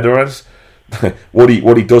proper header on it. what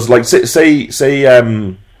he does, like say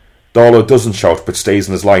Darlow doesn't shout but stays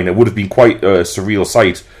in his line. It would have been quite a surreal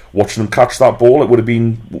sight watching him catch that ball. It would have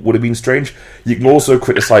been strange. You can also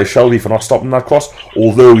criticise Shelby for not stopping that cross,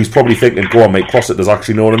 although he's probably thinking, "Go on, mate, cross it." There's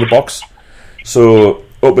actually no one in the box. So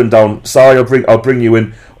up and down. Sari, I'll bring you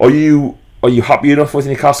in. Are you happy enough with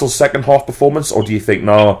Newcastle's second half performance, or do you think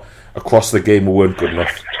across the game we weren't good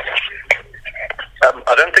enough?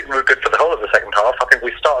 I don't think we were good for the whole of the second half. I think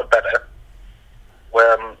we started better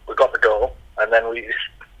when we got the goal, and then we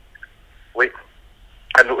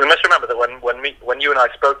must remember that when you and I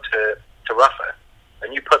spoke to Rafa,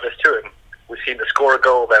 and you put this to him, we seemed to score a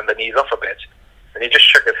goal, then ease off a bit, and he just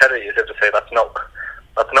shook his head at you as if to say that's not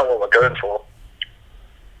what we're going for.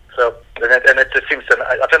 So and it just seems to,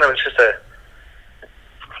 I don't know, it's just a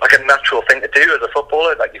natural thing to do as a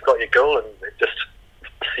footballer. Like you've got your goal, and it just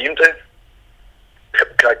seemed to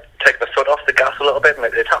like take the foot off the gas a little bit, and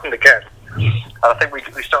it happened again. And I think we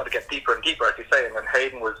started to get deeper and deeper, as you say, and then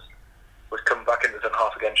Hayden was coming back into the second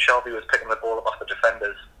half again. Shelby was picking the ball up off the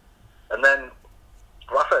defenders, and then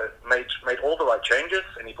Rafa made all the right changes,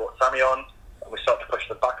 and he brought Sammy on, and we started to push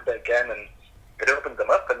them back a bit again, and it opened them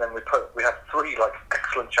up, and then we had 3 like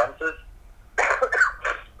excellent chances.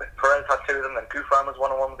 Perez had 2 of them, then Gouffran was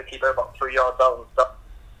 1-on-1 with the keeper about 3 yards out and stuff.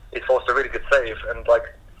 He forced a really good save, and like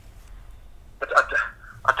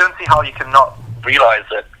I don't see how you can not realise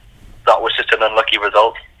that was just an unlucky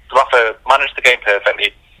result. Rafa managed the game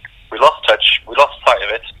perfectly. We lost touch, we lost sight of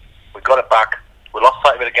it, we got it back, we lost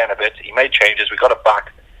sight of it again a bit, he made changes, we got it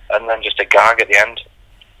back, and then just a gag at the end.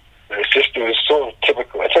 It was sort of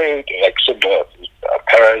typical. I tell you, like similar,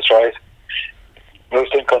 Perez, right?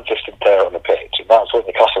 Most inconsistent player on the pitch, and that's what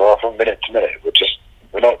Newcastle are from minute to minute.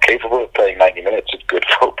 We're not capable of playing 90 minutes of good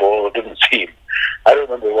football. It doesn't seem. I don't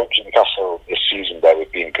remember watching Newcastle this season where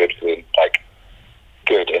we've been good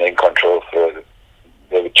and in control for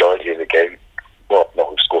the majority of the game. Well, not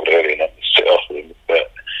we've scored early and then sit off with them,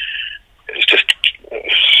 but it's just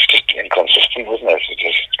inconsistent, wasn't it? It's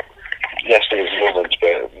just, yes, there was moments,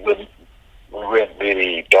 but we weren't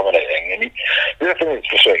really dominating. And the other thing that's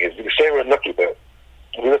frustrating is we say we're unlucky, but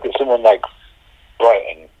if you look at someone like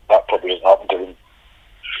Brighton, that probably doesn't happen to them.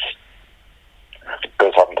 It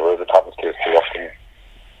does happen to us, it happens to us too often.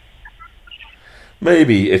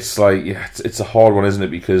 Maybe it's like it's a hard one, isn't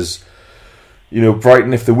it? Because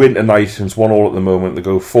Brighton, if they win tonight and it's 1-1 at the moment, they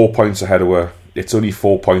go 4 points ahead of her. It's only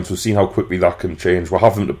 4 points. We've seen how quickly that can change. We'll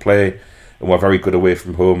have them to play, and we're very good away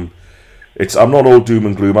from home. I'm not all doom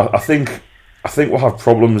and gloom. I think we'll have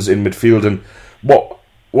problems in midfield, and what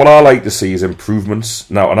what I like to see is improvements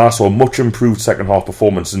now, and I saw a much improved second half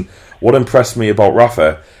performance. And what impressed me about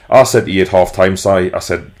Rafa, I said to you at half time, I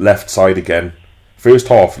said left side again. First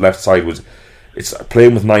half, left side it's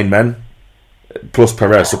playing with 9 men plus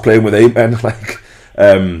Perez, so playing with 8 men,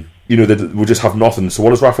 we'll just have nothing. So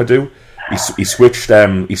what does Rafa do? He switched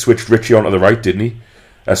Richie onto the right, didn't he?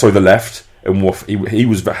 The left, and he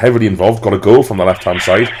was heavily involved. Got a goal from the left hand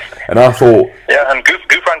side, and I thought, and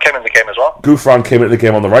Gouffran came in the game as well. Gouffran came into the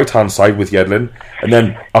game on the right hand side with Yedlin, and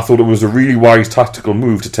then I thought it was a really wise tactical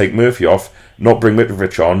move to take Murphy off, not bring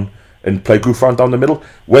Mitrovic on, and play Gouffran down the middle.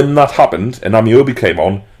 When that happened and Amiobi came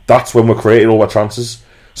on, that's when we created all our chances.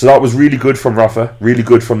 So that was really good from Rafa, really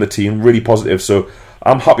good from the team, really positive. So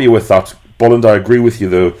I'm happy with that. Bolland, I agree with you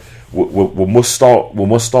though. We must start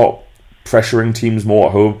pressuring teams more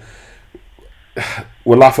at home.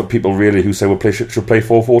 We'll laugh at people really who say should play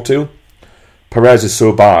 4-4-2. Perez is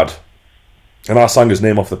so bad, and I sang his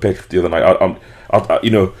name off the pitch the other night.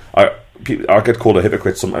 I get called a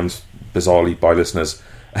hypocrite sometimes, bizarrely, by listeners.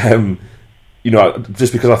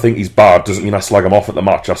 Just because I think he's bad doesn't mean I slag him off at the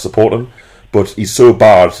match. I support him, but he's so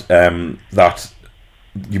bad that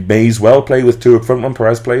you may as well play with 2 up front when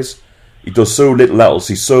Perez plays. He does so little else.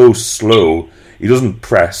 He's so slow. He doesn't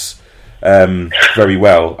press very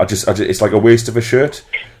well. It's like a waste of a shirt.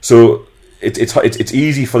 So it's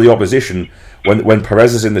easy for the opposition when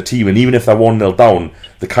Perez is in the team, and even if they're 1-0 down,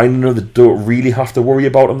 they kind of know they don't really have to worry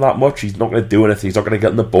about him that much. He's not going to do anything. He's not going to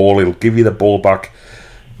get in the ball. He'll give you the ball back.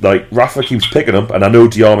 Like, Rafa keeps picking up, and I know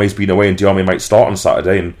Diame's been away, and Diame might start on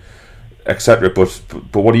Saturday, and etc. But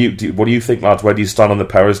what do you think, lads? Where do you stand on the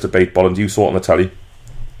Perez debate, Bolland? Do you saw it on the telly?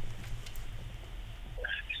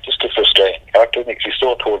 Just a frustrating character, because he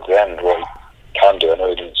saw towards the end what he can do. I know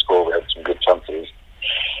he didn't score, we had some good chances.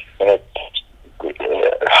 And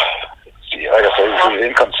like I say, he's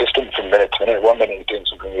inconsistent from minute to minute. 1 minute he's doing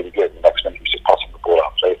something really good, the next minute he's just passing the ball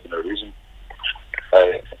out of play for no reason.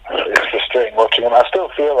 It's frustrating watching him. I still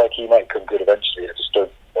feel like he might come good eventually. I just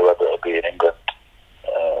don't know whether it'll be in England.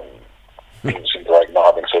 He seems like not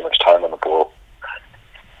having so much time on the ball.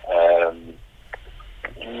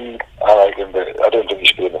 I like him, but I don't think he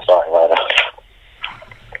should be in the starting lineup.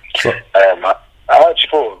 I actually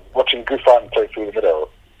thought, watching Gouffran play through the middle,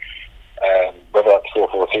 whether that's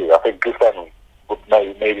 4-4-2, I think Gouffran would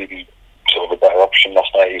maybe be sort of a better option last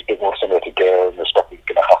night. He's a bit more similar to Gale in the stuff he's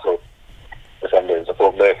going to hassle defenders. I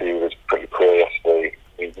thought Murphy was pretty poor yesterday.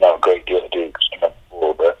 He's not a great deal to do because he meant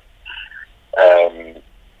before, but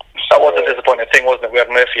that was a disappointing thing, wasn't it? We had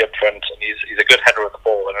Murphy up front, and he's a good header of the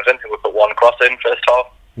ball, and I don't think we put 1 cross in first half.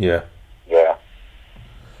 Yeah.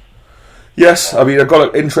 Yes, I mean, I got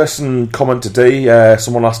an interesting comment today.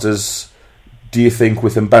 Someone asked us, do you think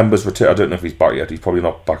with Mbemba's return, I don't know if he's back yet, he's probably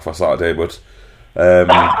not back for Saturday, but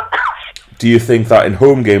do you think that in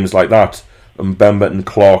home games like that, Mbemba and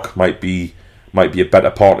Clark might be a better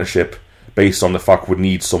partnership based on the fact we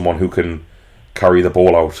need someone who can carry the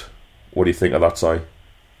ball out? What do you think of that, Si?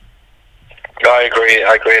 I agree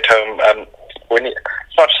at home.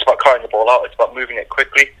 It's not just about carrying the ball out, it's about moving it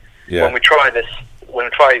quickly. Yeah. When we try,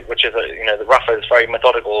 which is the Rafa's very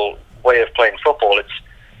methodical way of playing football, it's,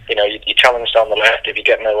 you challenge down the left. If you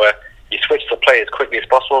get nowhere, you switch the play as quickly as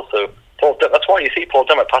possible. So that's why you see Paul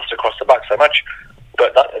Dummett pass across the back so much.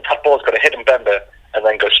 But that ball's got to hit Mbemba and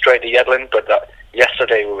then go straight to Yedlin. But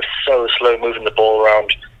yesterday we were so slow moving the ball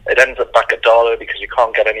around. It ends up back at Darlow because you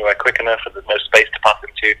can't get anywhere quick enough and there's no space to pass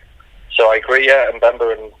into. So I agree,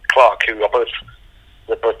 Mbemba and Clark, who are both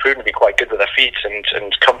proven to be quite good with their feet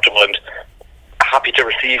and comfortable and happy to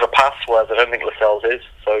receive a pass, whereas I don't think Lascelles is.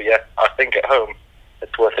 So I think at home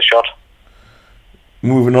it's worth a shot.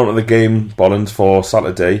 Moving on to the game, Bolland, for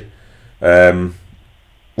Saturday.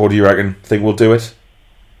 What do you reckon? Think we'll do it?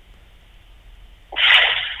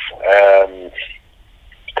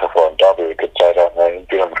 Tough one. Derby are a good side, aren't they?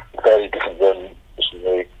 Been on a very different run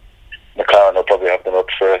recently. McLaren will probably have them up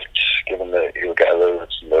for it, given that he'll get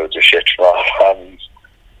loads and loads of shit from our fans.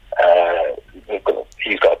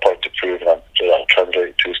 He's got a point to prove, and I'm sure that'll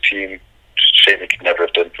translate to his team. Shame he could never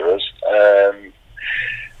have done for us. I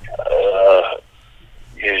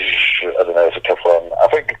don't know, it's a tough one. I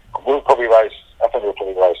think we'll probably rise to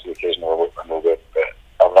the occasion and we'll win,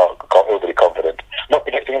 but I'm not overly confident. I'm not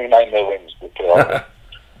predicting any 9-0 wins, but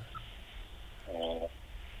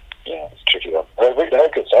it's a tricky one. They're a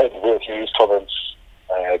good side. Will Hughes, Collins,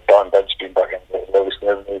 Dan Bent's been back in the lowest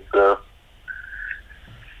level, so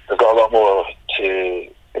they've got a lot more to.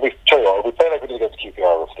 If we play like we did against QPR,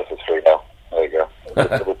 we'll stuff is free now. There you go.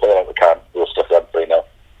 If we play like we can, we'll stuff them free now.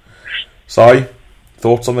 Si,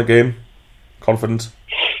 thoughts on the game? Confident?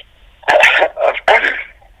 I've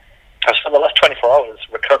spent the last 24 hours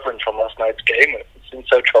from last night's game. It's been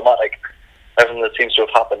so traumatic, everything that seems to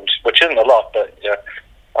have happened, which isn't a lot, but yeah,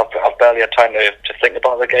 I've barely had time to think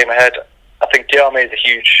about the game ahead. I think Diarmé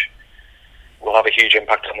will have a huge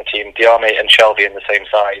impact on the team. Diarmé and Shelby in the same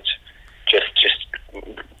side just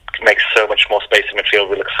makes so much more space in midfield.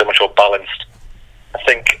 We look so much more balanced. I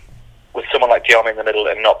think with someone like Diarmé in the middle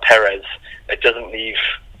and not Perez, it doesn't leave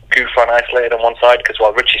Gouffran isolated on one side, because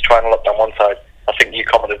while Richie's trying to look down one side, I think you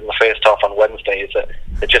commented in the first half on Wednesday is that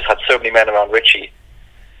they just had so many men around Richie,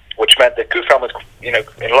 which meant that Gouffran was, in a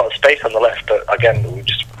lot of space on the left, but again, we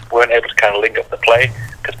just weren't able to kind of link up the play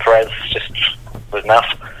because Perez just was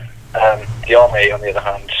naff. Diarmé, on the other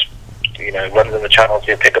hand, runs in the channels,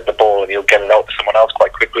 he'll pick up the ball and he'll get it out to someone else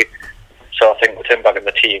quite quickly. So I think with him back in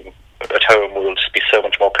the team, at home, we'll just be so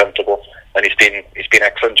much more comfortable, and he's been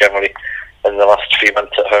excellent generally in the last few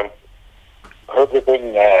months at home. I hope they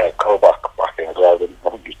bring Colback back in as well. I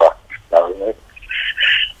think he's back now, isn't he?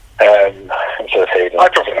 Instead of Hayden.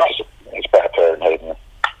 He's better player than Hayden.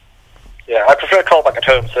 Yeah, I prefer Colback at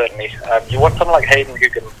home, certainly. You want someone like Hayden who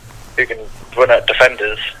can run at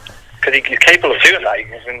defenders, because he's capable of doing that. He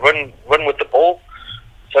can run with the ball.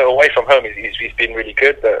 So away from home, he's been really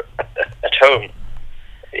good, but at home,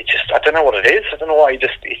 I don't know what it is. I don't know why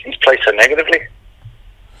he's played so negatively.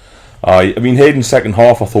 I mean, Hayden's second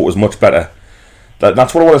half I thought was much better.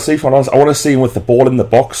 That's what I want to see from him. I want to see him with the ball in the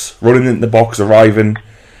box, running in the box, arriving.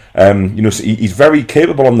 So he's very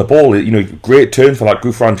capable on the ball. Great turn for that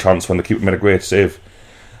Gouffran chance when the keeper made a great save.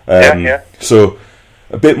 So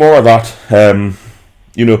a bit more of that.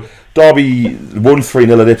 Derby won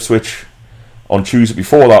 3-0 at Ipswich on Tuesday.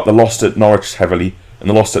 Before that, they lost at Norwich heavily, and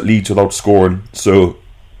they lost at Leeds without scoring. So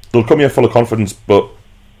they'll come here full of confidence, but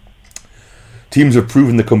teams have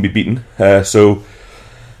proven they can be beaten. Tough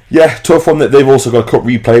one. That they've also got a cup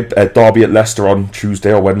replay at Derby at Leicester on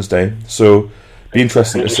Tuesday or Wednesday. So be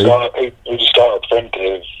interesting to see. Who just start up front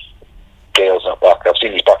if Gale's not back? I've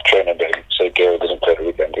seen he's back training, but say Gale doesn't play the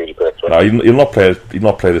weekend. Who's great? No, he'll not play. He'll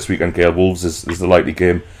not play this weekend. Gale. Wolves is the likely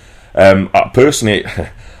game. Personally,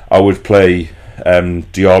 I would play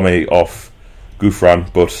Diarmé off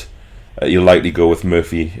Gouffran, but you'll likely go with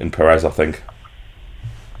Murphy and Perez, I think.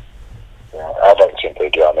 Yeah, I'd like to play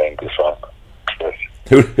Diarmé and Gouffran.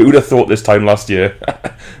 Who would have thought this time last year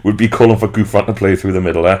would be calling for Gouffran to play through the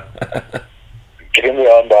middle, eh? Give him the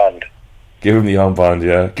armband. Give him the armband,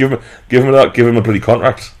 yeah. Give him a bloody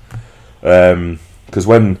contract. Because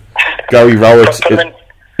when Gary Rowett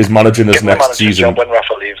is managing us next season, when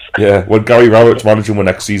Rafa leaves. Yeah, when Gary Rowett's managing the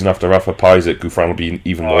next season after Rafa pies it, Gouffran will be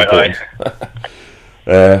even more important.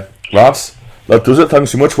 Lads, that does it.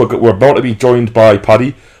 Thanks so much. We're about to be joined by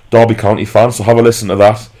Paddy, Derby County fan, so have a listen to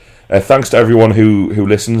that. Thanks to everyone who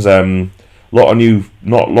listens. Lot of new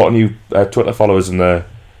Twitter followers in the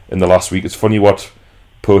last week. It's funny what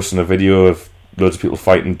posting a video of loads of people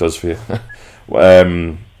fighting does for you.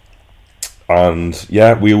 And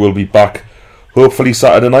yeah, we will be back hopefully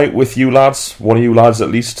Saturday night with you lads, one of you lads at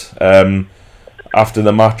least, after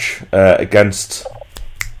the match against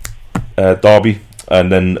Derby, and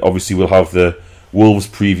then obviously we'll have the Wolves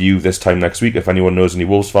preview this time next week. If anyone knows any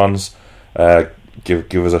Wolves fans,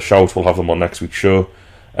 give us a shout. We'll have them on next week's show.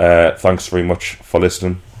 Thanks very much for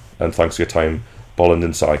listening, and thanks for your time, Bolland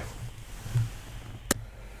and Si.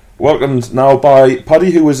 Welcomed now by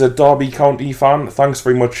Paddy, who is a Derby County fan. Thanks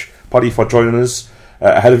very much, Paddy, for joining us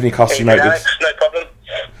ahead of Newcastle United. Alex, no problem.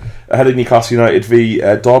 Ahead of Newcastle United v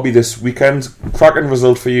Derby this weekend. Cracking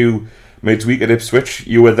result for you midweek at Ipswich.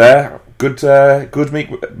 You were there. Good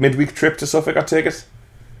midweek trip to Suffolk, I take it?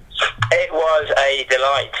 It was a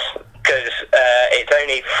delight, because it's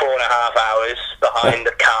only 4.5 hours behind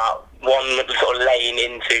the car, one sort of lane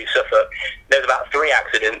into Suffolk. There's about 3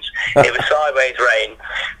 accidents. It was sideways rain,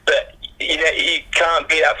 but you can't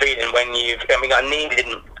beat that feeling when I nearly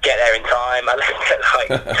didn't get there in time. I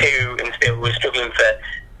left at 2 and still was struggling for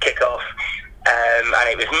kick-off. And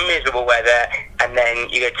it was miserable weather, and then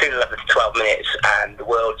you go 2-0 after 12 minutes, and the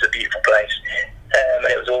world's a beautiful place, and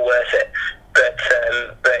it was all worth it. But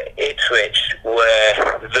Ipswich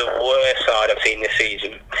were the worst side I've seen this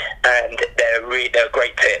season, and they're a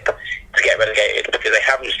great tip to get relegated because they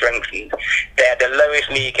haven't strengthened. They had the lowest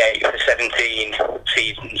league gate for 17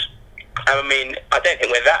 seasons. I mean, I don't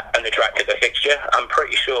think we're that unattractive a fixture. I'm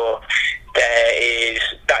pretty sure there's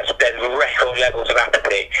record levels of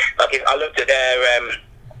apathy. Like, if I looked at their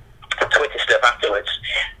Twitter stuff afterwards,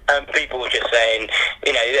 people were just saying,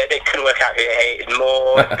 they couldn't work out who they hated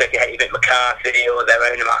more. They hated Mick McCarthy or their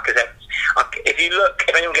owner Marcus Evans.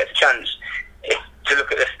 If anyone gets a chance to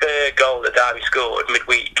look at the third goal that Derby scored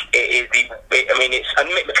midweek, and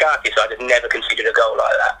Mick McCarthy's side has never conceded a goal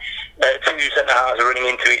like that. Two centre halves are running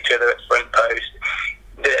into each other at the front post.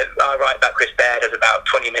 Our right back Chris Baird has about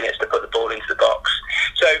 20 minutes to put the ball into the box.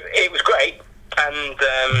 So it was great, and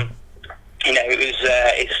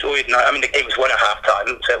it's always nice. I mean, the game was 1 at half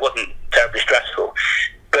time, so it wasn't terribly stressful.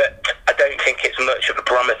 But I don't think it's much of a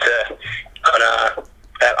barometer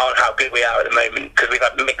on how good we are at the moment, because we've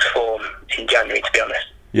had mixed form in January, to be honest.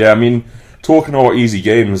 Yeah, I mean, talking about easy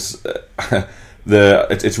games,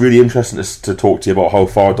 it's really interesting to talk to you about how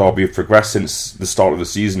far Derby have progressed since the start of the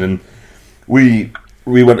season. And we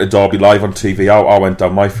went to Derby live on TV. I went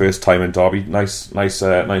down my first time in Derby. Nice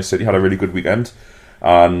city. Had a really good weekend,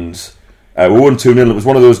 and we won 2-0. It was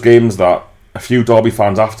one of those games that a few Derby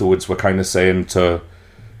fans afterwards were kind of saying to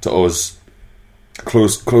us,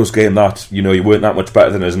 close game that, you know, you weren't that much better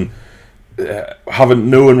than us. And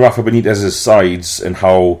knowing Rafa Benitez's sides and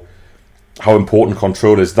how important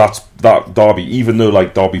control is, that Derby, even though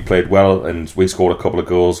like Derby played well and we scored a couple of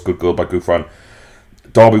goals, good goal by Gouffran,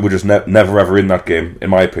 Derby were just never ever in that game, in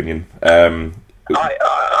my opinion.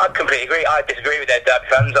 I completely agree. I disagree with their Derby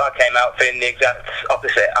fans. I came out feeling the exact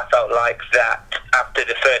opposite. I felt like that after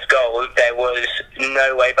the first goal, there was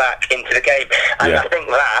no way back into the game. And I think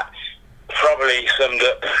that probably summed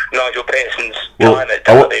up Nigel Pearson's time at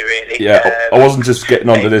Derby, really. Yeah, I wasn't just getting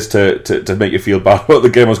onto this to make you feel bad about the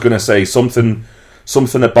game. I was going to say something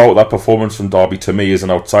about that performance from Derby, to me as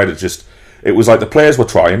an outsider, it was like the players were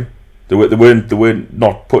trying. They weren't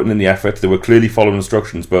not putting in the effort. They were clearly following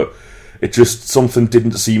instructions, but it just, something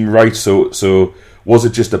didn't seem right. So was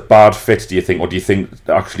it just a bad fit, do you think, or do you think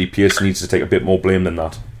actually Pearson needs to take a bit more blame than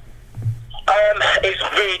that? It's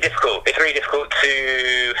really difficult. It's really difficult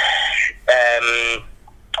to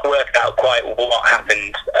work out quite what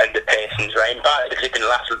happened under Pearson's reign, but because it didn't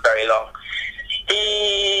last very long.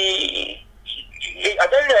 I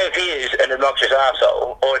don't know if he is an obnoxious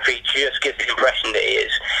arsehole or if he just gives the impression that he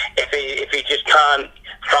is. If he just can't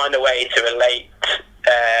find a way to relate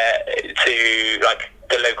to like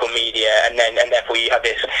the local media, and therefore you have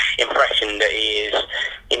this impression that he is,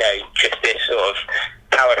 you know, just this sort of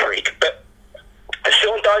power freak. But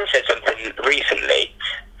Sean Dyche said something recently,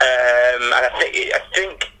 and I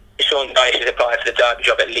think Sean Dyche has applied for the Derby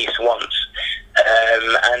job at least once.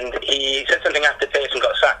 And he said something after Pearson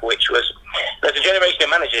got sacked, which was, there's a generation of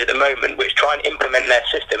managers at the moment which try and implement their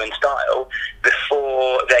system and style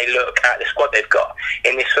before they look at the squad they've got,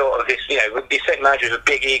 in this sort of these certain managers with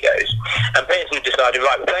big egos. And Pearson decided,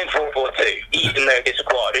 right, we're playing 4-4-2, even though this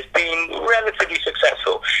squad has been relatively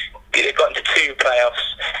successful. They've got into 2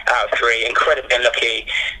 playoffs out of 3, incredibly unlucky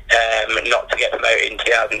not to get promoted in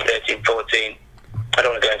 2013-14. I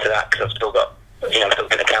don't want to go into that because I've still got, I'm still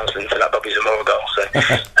going to counselling for that Bobby Zamora goal. So,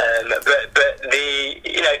 but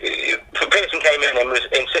Pearson came in and was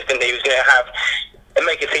insisting that he was going to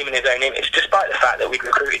make a team in his own image, despite the fact that we'd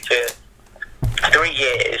recruited for 3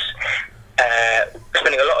 years,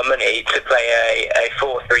 spending a lot of money to play a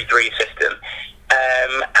 4-3-3 system,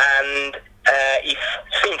 and he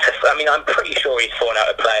seemed to. I mean, I'm pretty sure he's fallen out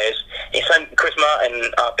of players. He sent Chris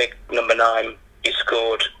Martin, our big number 9. He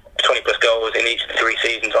scored 20 plus goals in each of the 3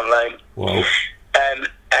 seasons on loan. Wow. And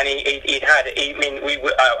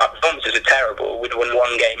our performances are terrible. We'd won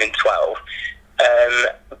 1 game in 12.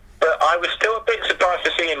 But I was still a bit surprised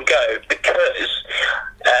to see him go, because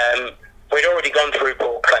we'd already gone through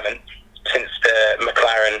Paul Clement since the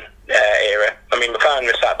McLaren era. I mean, McLaren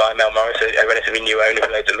was sat by Mel Morris, a relatively new owner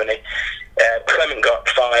with loads of money. Clement got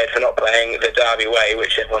fired for not playing the Derby way,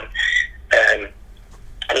 which everyone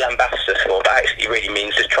lambasts us for, but actually really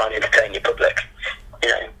means just trying to entertain your public. You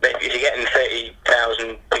know, if you're getting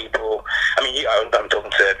 30,000 people, I mean, I'm talking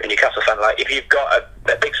to a Newcastle fan, like, if you've got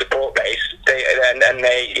a big support base, they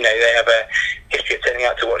have a history of turning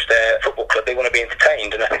out to watch their football club, they want to be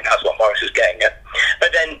entertained, and I think that's what Morris is getting at.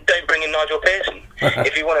 But then don't bring in Nigel Pearson.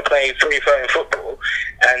 If you want to play free-flowing football,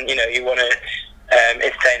 and, you want to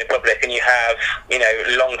entertain the public, and you have,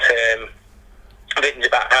 long-term visions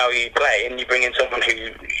about how you play, and you bring in someone who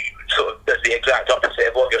sort of does the exact opposite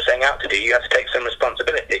of what you're setting out to do, you have to take some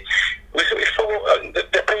responsibility.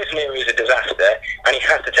 The Pearson era is a disaster, and he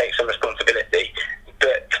has to take some responsibility,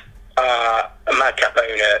 but a madcap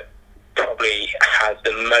owner probably has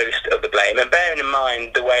the most of the blame. And bearing in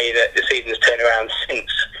mind the way that the season's turned around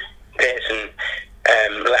since Pearson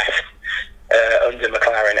left under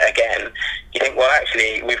McLaren again, you think, well,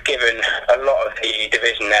 actually, we've given a lot of the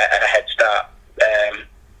division a head start.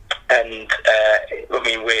 I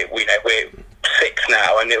mean, we're 6th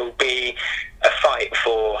now, and it will be a fight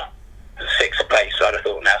for 6th place. I'd have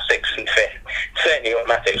thought now 6th and 5th. Certainly,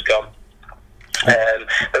 automatic's gone.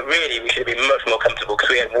 But really, we should be much more comfortable because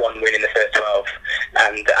we had 1 win in the first 12.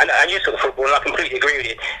 And you saw the football, and I completely agree with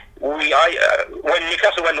you. when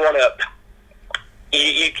Newcastle went 1-up,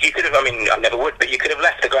 you could have, I mean, I never would, but you could have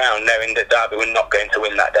left the ground knowing that Derby were not going to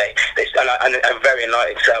win that day. And I'm very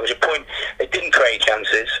unlikely to say that was your point. They didn't create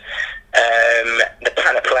chances. The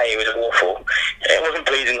plan of play was awful. It wasn't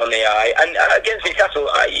pleasing on the eye. And against Newcastle,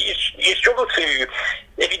 you struggle to,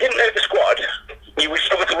 if you didn't know the squad, you would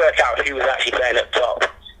struggle to work out who was actually playing up top.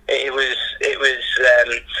 It was.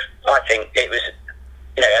 I think it was,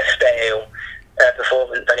 a stale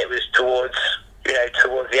performance, and it was towards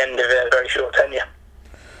the end of a very short tenure.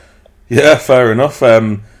 Yeah, fair enough.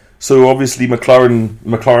 So obviously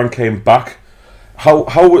McLaren came back. How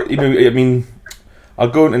I mean, I'll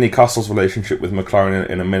go into Newcastle's relationship with McLaren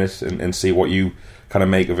in a minute and see what you kind of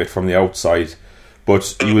make of it from the outside.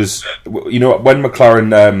 But he was, when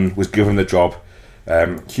McLaren was given the job,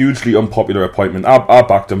 hugely unpopular appointment. I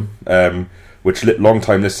backed him, which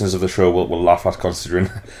long-time listeners of the show will laugh at, considering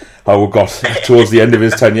how it got towards the end of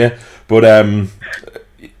his tenure. But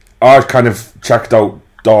I kind of checked out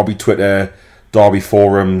Derby Twitter, Derby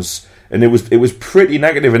forums, and it was pretty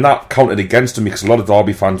negative, and that counted against him because a lot of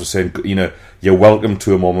Derby fans were saying, you're welcome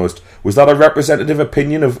to him almost. Was that a representative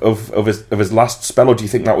opinion of his last spell, or do you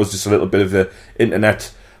think that was just a little bit of the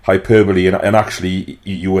internet hyperbole, and actually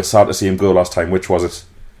you were sad to see him go last time? Which was it?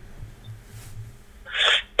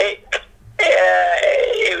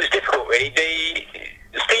 It was difficult, really.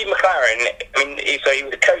 Steve McLaren, I mean, he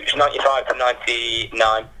was a coach 95 to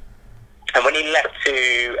 99, and when he left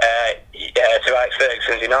to Alex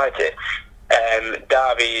Ferguson's United,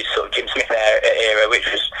 Derby's sort of Jim Smith era, which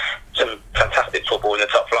was some fantastic football in the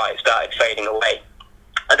top flight, started fading away.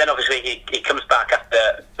 And then obviously he comes back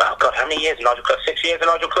after, how many years? Nigel Clough, 6 years of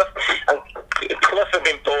Nigel Clough? And Clough had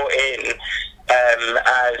been brought in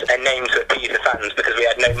as a name to appease the fans because we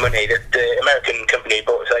had no money. The American company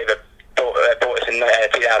bought us in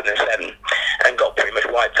 2007 and got pretty much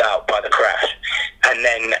wiped out by the crash, and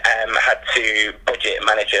then had to budget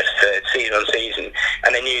manage us for season on season.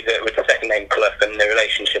 And they knew that with the second name Clough and the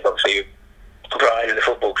relationship obviously Brian and the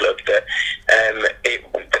football club, that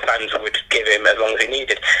the fans would give him as long as he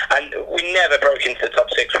needed. And we never broke into the top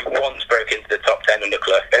 6. We once broke into the top 10 under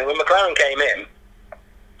Clough. And when McLaren came in,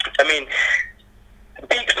 I mean,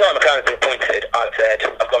 each time McLaren's been appointed, I've said,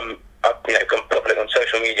 I've gone public on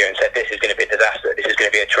social media and said, this is going to be a disaster, this is going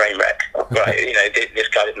to be a train wreck, right? This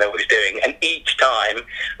guy didn't know what he was doing. And each time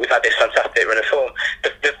we've had this fantastic run of form.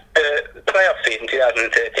 The playoff season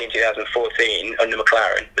 2013-2014 under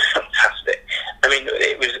McLaren was fantastic. I mean,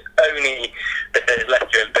 it was only that there's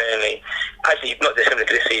Leicester and Burnley, actually not dissimilar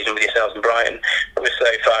to this season with yourselves and Brighton, but we're so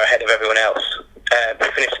far ahead of everyone else. We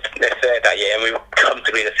finished third that year, and we were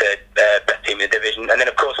comfortably the third best team in the division. And then,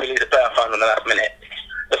 of course, we lose the playoff final in the last minute.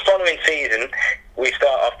 The following season, we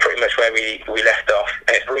start off pretty much where we left off,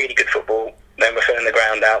 and it's really good football. Then we're filling the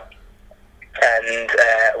ground out, and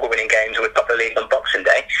we're winning games. We're top of the league on Boxing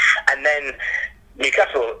Day, and then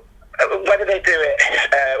Newcastle, whether they do it,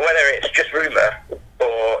 whether it's just rumour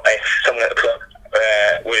or if someone at the club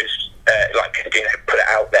was put it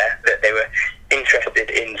out there that they were interested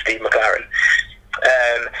in Steve McLaren.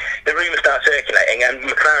 The rumours started circulating, and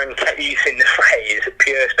McLaren kept using the phrase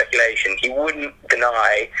pure speculation. He wouldn't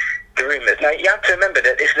deny the rumours. Now, you have to remember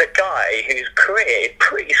that this is a guy whose career is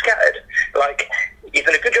pretty scattered. Like, he's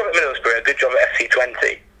done a good job at Middlesbrough, a good job at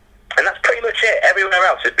FC20, and that's pretty much it. Everywhere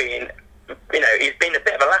else has been, he's been a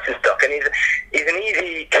bit of a laughing stock, and he's an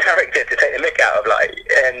easy character to take the mick out of,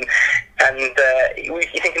 you're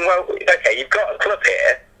thinking, well, okay, you've got a club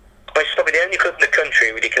here, which is probably the only club in the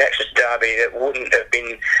country with your connections to Derby that wouldn't have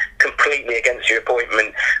been completely against your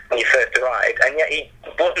appointment when you first arrived, and yet he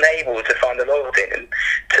wasn't able to find the loyalty in him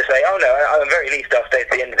to say, oh no, at the very least I'll stay to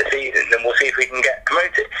the end of the season and we'll see if we can get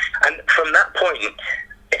promoted. And from that point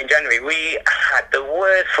in January, we had the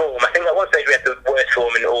worst form. I think at one stage we had the worst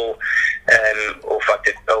form in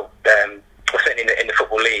certainly in the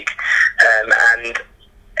Football League, and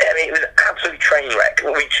I mean, it was an absolute train wreck.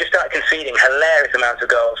 We just started conceding hilarious amounts of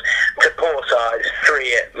goals to poor sides.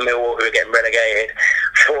 3 at Millwall, who were getting relegated.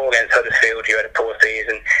 4 against Huddersfield, who had a poor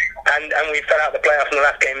season. And we fell out of the playoffs in the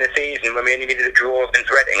last game of the season when we only needed a draw against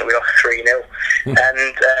Reading, and we lost 3-0.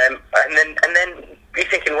 And then you're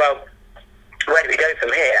thinking, well, where do we go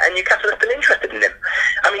from here? And Newcastle are still interested in him.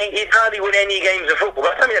 I mean, he'd hardly won any games of football.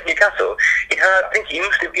 By the time he left Newcastle, I think he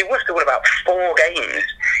must have won about 4 games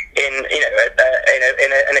in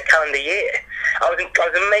a calendar year. I was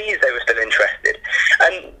amazed they were still interested.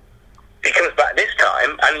 And he comes back this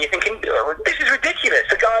time, and you're thinking, oh, this is ridiculous.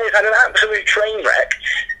 The guy has had an absolute train wreck.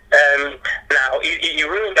 Now you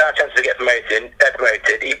ruined our chance to get promoted.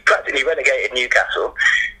 He practically relegated Newcastle.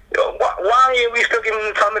 Why are we still giving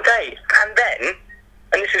him the time of day? And then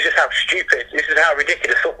and this is just how stupid, this is how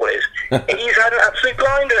ridiculous football is. He's had an absolute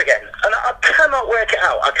blinder again, and I cannot work it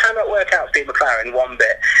out. I cannot work out Steve McClaren one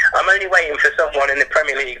bit. I'm only waiting for someone in the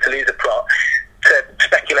Premier League to lose a plot to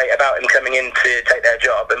speculate about him coming in to take their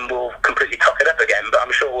job, and we'll completely cock it up again. But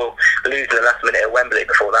I'm sure we'll lose in the last minute at Wembley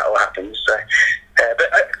before that all happens. So, but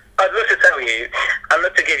I'd love to tell you, I'd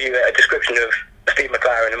love to give you a description of Steve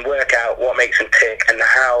McClaren and work out what makes him tick and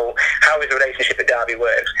how his relationship at Derby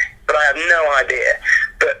works. But I have no idea.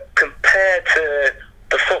 But compared to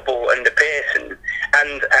the football under Pearson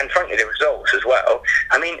and frankly the results as well,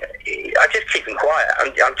 I mean, I just keep him quiet.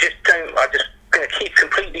 I'm just going to keep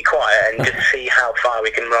completely quiet and just see how far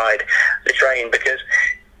we can ride the train, because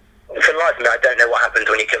for the life of me I don't know what happens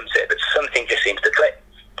when he comes here, but something just seems to click.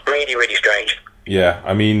 Really, really strange. Yeah,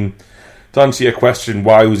 I mean, to answer your question,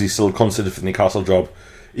 why was he still considered for the Newcastle job?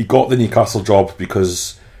 He got the Newcastle job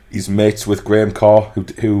because he's mates with Graham Carr,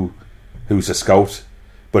 who's a scout,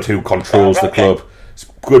 but who controls the club. He's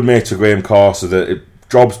good mates with Graham Carr, so that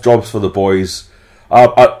jobs for the boys.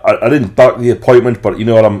 I didn't back the appointment, but you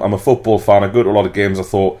know what? I'm a football fan. I go to a lot of games. I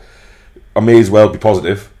thought I may as well be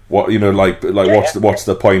positive. What's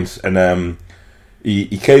the point? And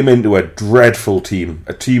he came into a dreadful team,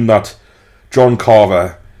 a team that John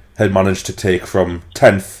Carver had managed to take from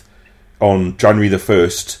 10th on January the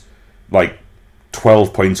 1st, like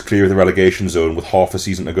 12 points clear of the relegation zone with half a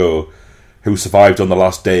season to go, who survived on the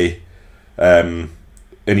last day. And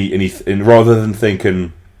rather than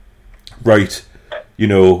thinking, right, you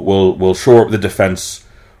know, we'll shore up the defence,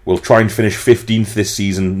 we'll try and finish 15th this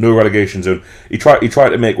season, no relegation zone. He tried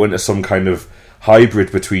to make one into some kind of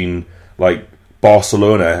hybrid between like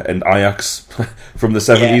Barcelona and Ajax from the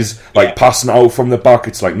 70s, passing out from the back.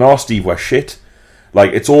 It's like, nah, Steve, we're shit.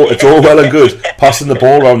 Like, it's all well and good passing the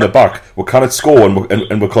ball around the back. We cannot score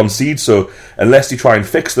and we'll concede. So unless you try and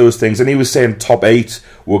fix those things, and he was saying top 8,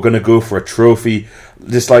 we're going to go for a trophy.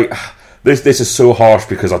 Just like this is so harsh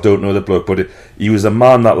because I don't know the bloke, but he was a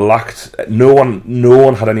man that lacked. No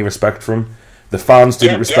one had any respect for him. The fans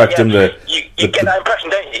didn't respect him. You get that impression,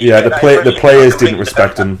 don't you? Yeah, the players didn't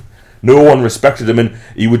respect him. No one respected him, and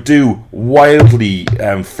he would do wildly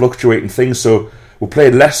fluctuating things. So we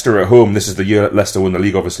played Leicester at home. This is the year Leicester won the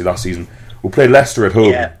league, obviously, last season. We played Leicester at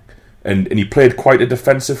home, and he played quite a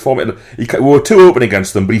defensive form. We were too open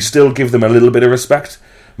against them, but he still gave them a little bit of respect,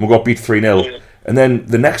 and we got beat 3-0. And then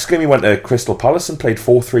the next game he went to Crystal Palace and played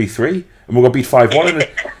 4-3-3, and we got beat 5-1. And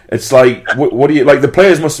it's like, what do you like? The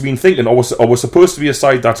players must have been thinking, we're supposed to be a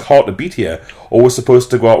side that's hard to beat here, or we're supposed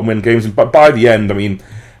to go out and win games. But by the end, I mean,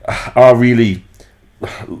 I really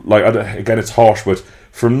again, it's harsh, but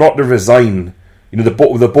for him not to resign, you know,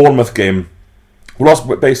 the Bournemouth game, we lost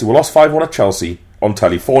 5-1 at Chelsea on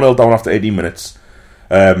telly, 4-0 down after 18 minutes.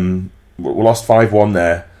 We lost 5-1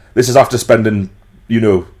 there. This is after spending, you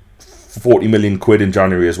know, 40 million quid in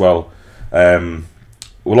January as well. We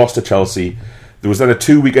lost to Chelsea. There was then a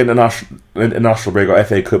 2-week international break or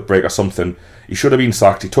FA Cup break or something. He should have been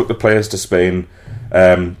sacked. He took the players to Spain.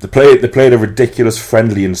 They played a ridiculous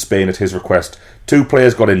friendly in Spain at his request. 2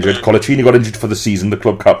 players got injured. Colaccini got injured for the season, the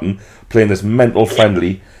club captain, playing this mental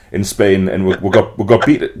friendly in Spain, and we got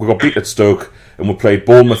beat at Stoke, and we played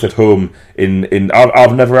Bournemouth at home.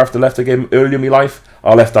 I've never after left a game early in my life.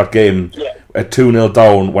 I left that game at 2-0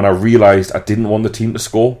 down when I realised I didn't want the team to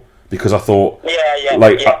score, because I thought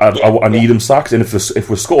I need him sacked, and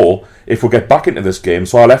if we get back into this game,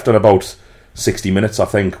 so I left at about 60 minutes, I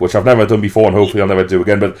think, which I've never done before, and hopefully I'll never do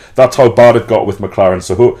again. But that's how bad it got with McClaren.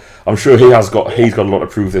 So I'm sure he's got a lot to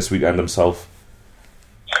prove this weekend himself.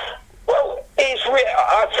 Well,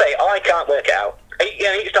 I'd say I can't work it out.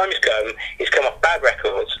 Each time he's come off bad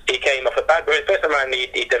records. He came off a bad record. First time around,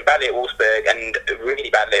 he'd done badly at Wolfsburg and really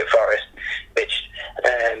badly at Forest, which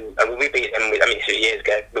and we beat him with, 2 years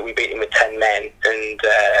ago, but we beat him with 10 men, and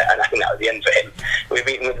I think that was the end for him.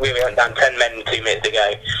 We went down 10 men 2 minutes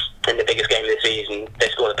ago in the biggest game of the season. They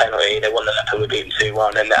scored a penalty, they won the lap, and we beat them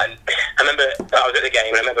 2-1. And I remember I was at the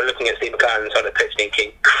game, and I remember looking at Steve McClaren on the pitch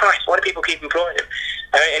thinking, Christ, why do people keep employing him?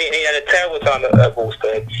 And he had a terrible time at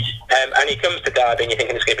Wolfsburg, and he comes to Derby, and you're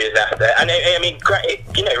thinking it's going to be a disaster. And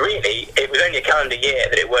really, it was only a calendar year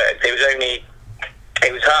that it worked.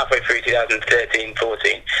 It was halfway through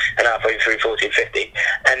 2013-14 and halfway through 14-15,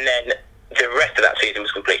 and then the rest of that season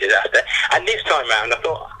was a complete disaster. And this time round, I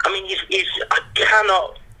thought, I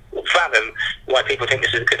cannot fathom why people think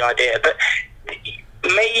this is a good idea, but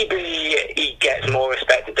maybe he gets more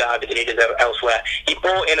respect at Derby than he does elsewhere. He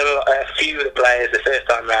brought in a few of the players the first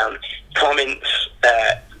time round. Tom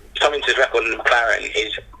Ince's record in McClaren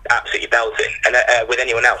is absolutely belting, and with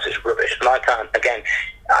anyone else it's rubbish. And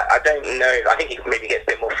I don't know, I think he maybe gets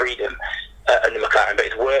a bit more freedom under McLaren, but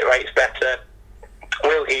his work rate's better.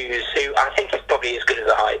 Will Hughes, who I think is probably as good as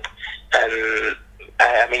the hype.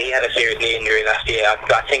 I mean, he had a serious knee injury last year.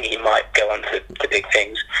 I think he might go on to big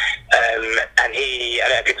things. And I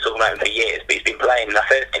know people talk about him for years, but he's been playing in the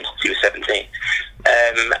first team since he was 17.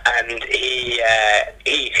 And he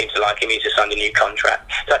seems to like him. He's just signed a new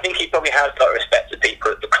contract. So I think he probably has got respect to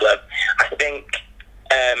people at the club. I think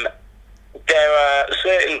there are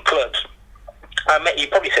certain clubs, you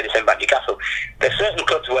probably said the same about Newcastle. There are certain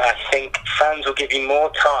clubs where I think fans will give you more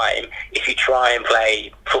time if you try and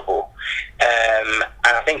play football. And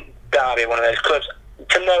I think Derby are one of those clubs,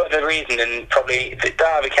 for no other reason than probably the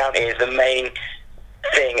Derby County is the main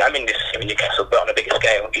thing. I mean, this is Newcastle, but on a bigger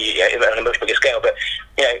scale, on a much bigger scale. But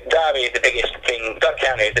Derby is the biggest thing. Derby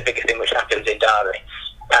County is the biggest thing which happens in Derby,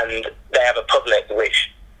 and they have a public which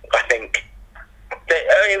I think they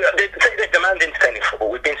demand entertaining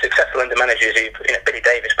football. We've been successful under managers who, Billy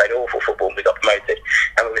Davis played awful football and we got promoted,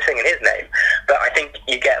 and we were singing his name. But I think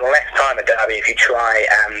you get less time at Derby if you try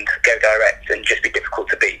and go direct and just be difficult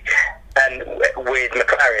to beat. And with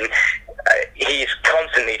McLaren, he's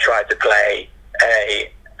constantly tried to play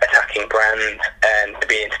a attacking brand and to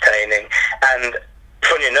be entertaining. And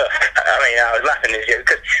funny enough, I was laughing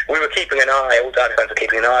because we were keeping an eye, all Derby fans were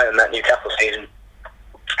keeping an eye on that Newcastle season.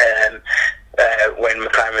 When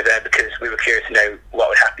McLaren was there, because we were curious to know what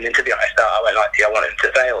would happen. And to be honest, I won't lie to you, I wanted him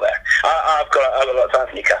to fail there. I've got a lot of time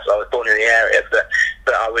for Newcastle. I was born in the area, but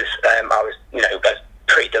I was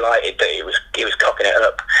pretty delighted that he was cocking it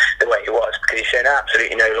up the way he was, because he's shown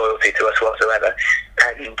absolutely no loyalty to us whatsoever.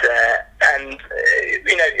 And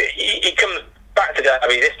he comes back to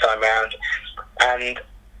Derby this time round, and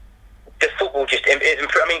the football just is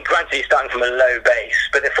improved. I mean, granted, he's starting from a low base,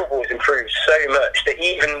 but the football has improved so much that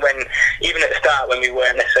even at the start, when we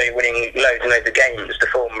weren't necessarily winning loads and loads of games, the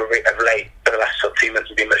form of late for the last 2 months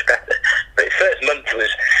has been much better. But his first month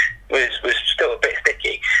was still a bit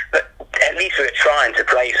sticky. But at least we were trying to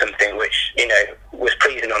play something which was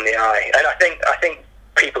pleasing on the eye, and I think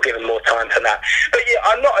people give him more time for that. But yeah,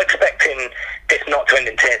 I'm not expecting this not to end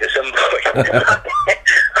in tears at some point.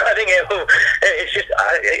 I think it'd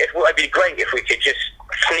be great if we could just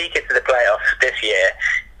sneak into the playoffs this year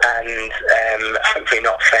and hopefully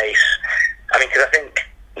not face. Because I think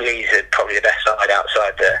Leeds are probably the best side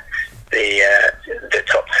outside the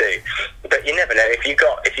top two. But you never know. If you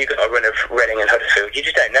got a run of Reading and Huddersfield, you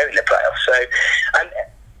just don't know in the playoffs. So, and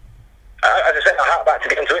as I said, I hark back to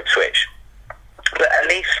getting to Ipswich. But at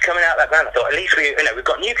least coming out of that ground, I thought at least we've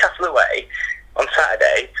got Newcastle away on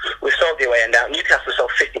Saturday. We've sold the away end out. Newcastle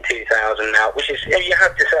sold 52,000 now, which is, you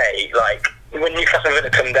have to say, like, when Newcastle are going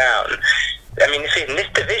to come down, this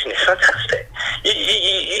division is fantastic.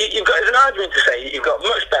 You've got, there's an argument to say you've got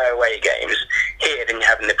much better away games here than you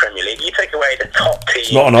have in the Premier League. You take away the top team.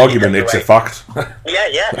 It's not an argument, it's a fact.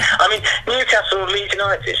 Yeah. Newcastle, Leeds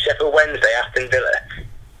United, Sheffield Wednesday, Aston Villa.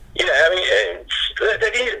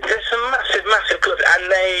 There's some massive clubs,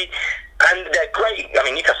 and they're great.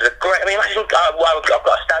 Newcastle are great. Imagine I've got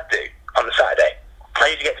a stag do on the Saturday. I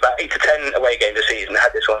usually get to about 8 to 10 away games a season. I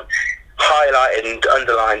had this one highlighted and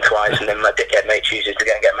underlined twice, and then my dickhead mate chooses to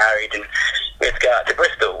go and get married, and we have to go out to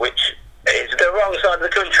Bristol, which is the wrong side of the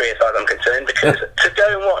country as far as I'm concerned, because to go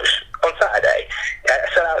and watch on Saturday,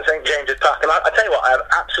 sell out at St James's Park, and I tell you what, I have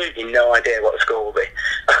absolutely no idea what the score will be.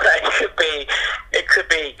 It could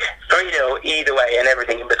be 3-0 either way and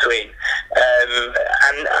everything in between.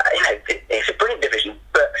 It's a brilliant division,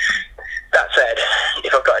 but that said,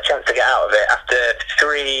 if I've got a chance to get out of it after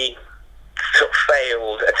 3 sort of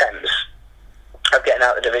failed attempts of getting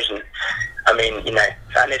out of the division, and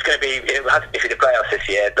it's going to be, it has to be for the playoffs this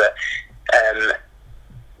year, but I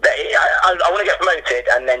want to get promoted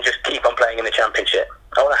and then just keep on playing in the Championship.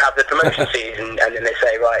 I want to have the promotion season, and then they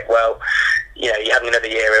say, right, well, you're having another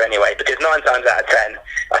year anyway, because 9 times out of 10,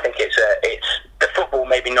 I think it's the football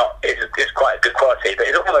maybe not is quite a good quality, but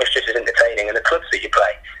it's almost just as entertaining, and the clubs that you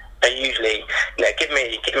play are usually, give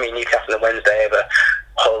me Newcastle on Wednesday over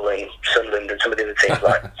Hull and Sunderland and some of the other teams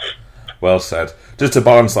like. Well said. Just to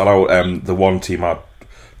balance that out,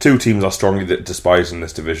 two teams are strongly despised in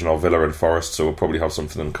this division are Villa and Forest, so we'll probably have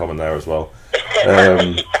something in common there as well.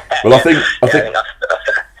 Well, I think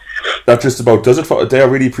that just about does it for today. I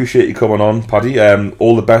really appreciate you coming on, Paddy.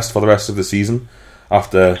 All the best for the rest of the season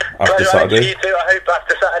after Saturday. You too. I hope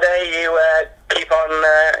after Saturday you keep on.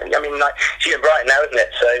 It's you and Brighton now, isn't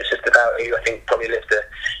it? So it's just about who I think probably lives the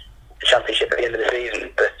Championship at the end of the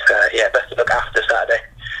season. But best of luck after Saturday.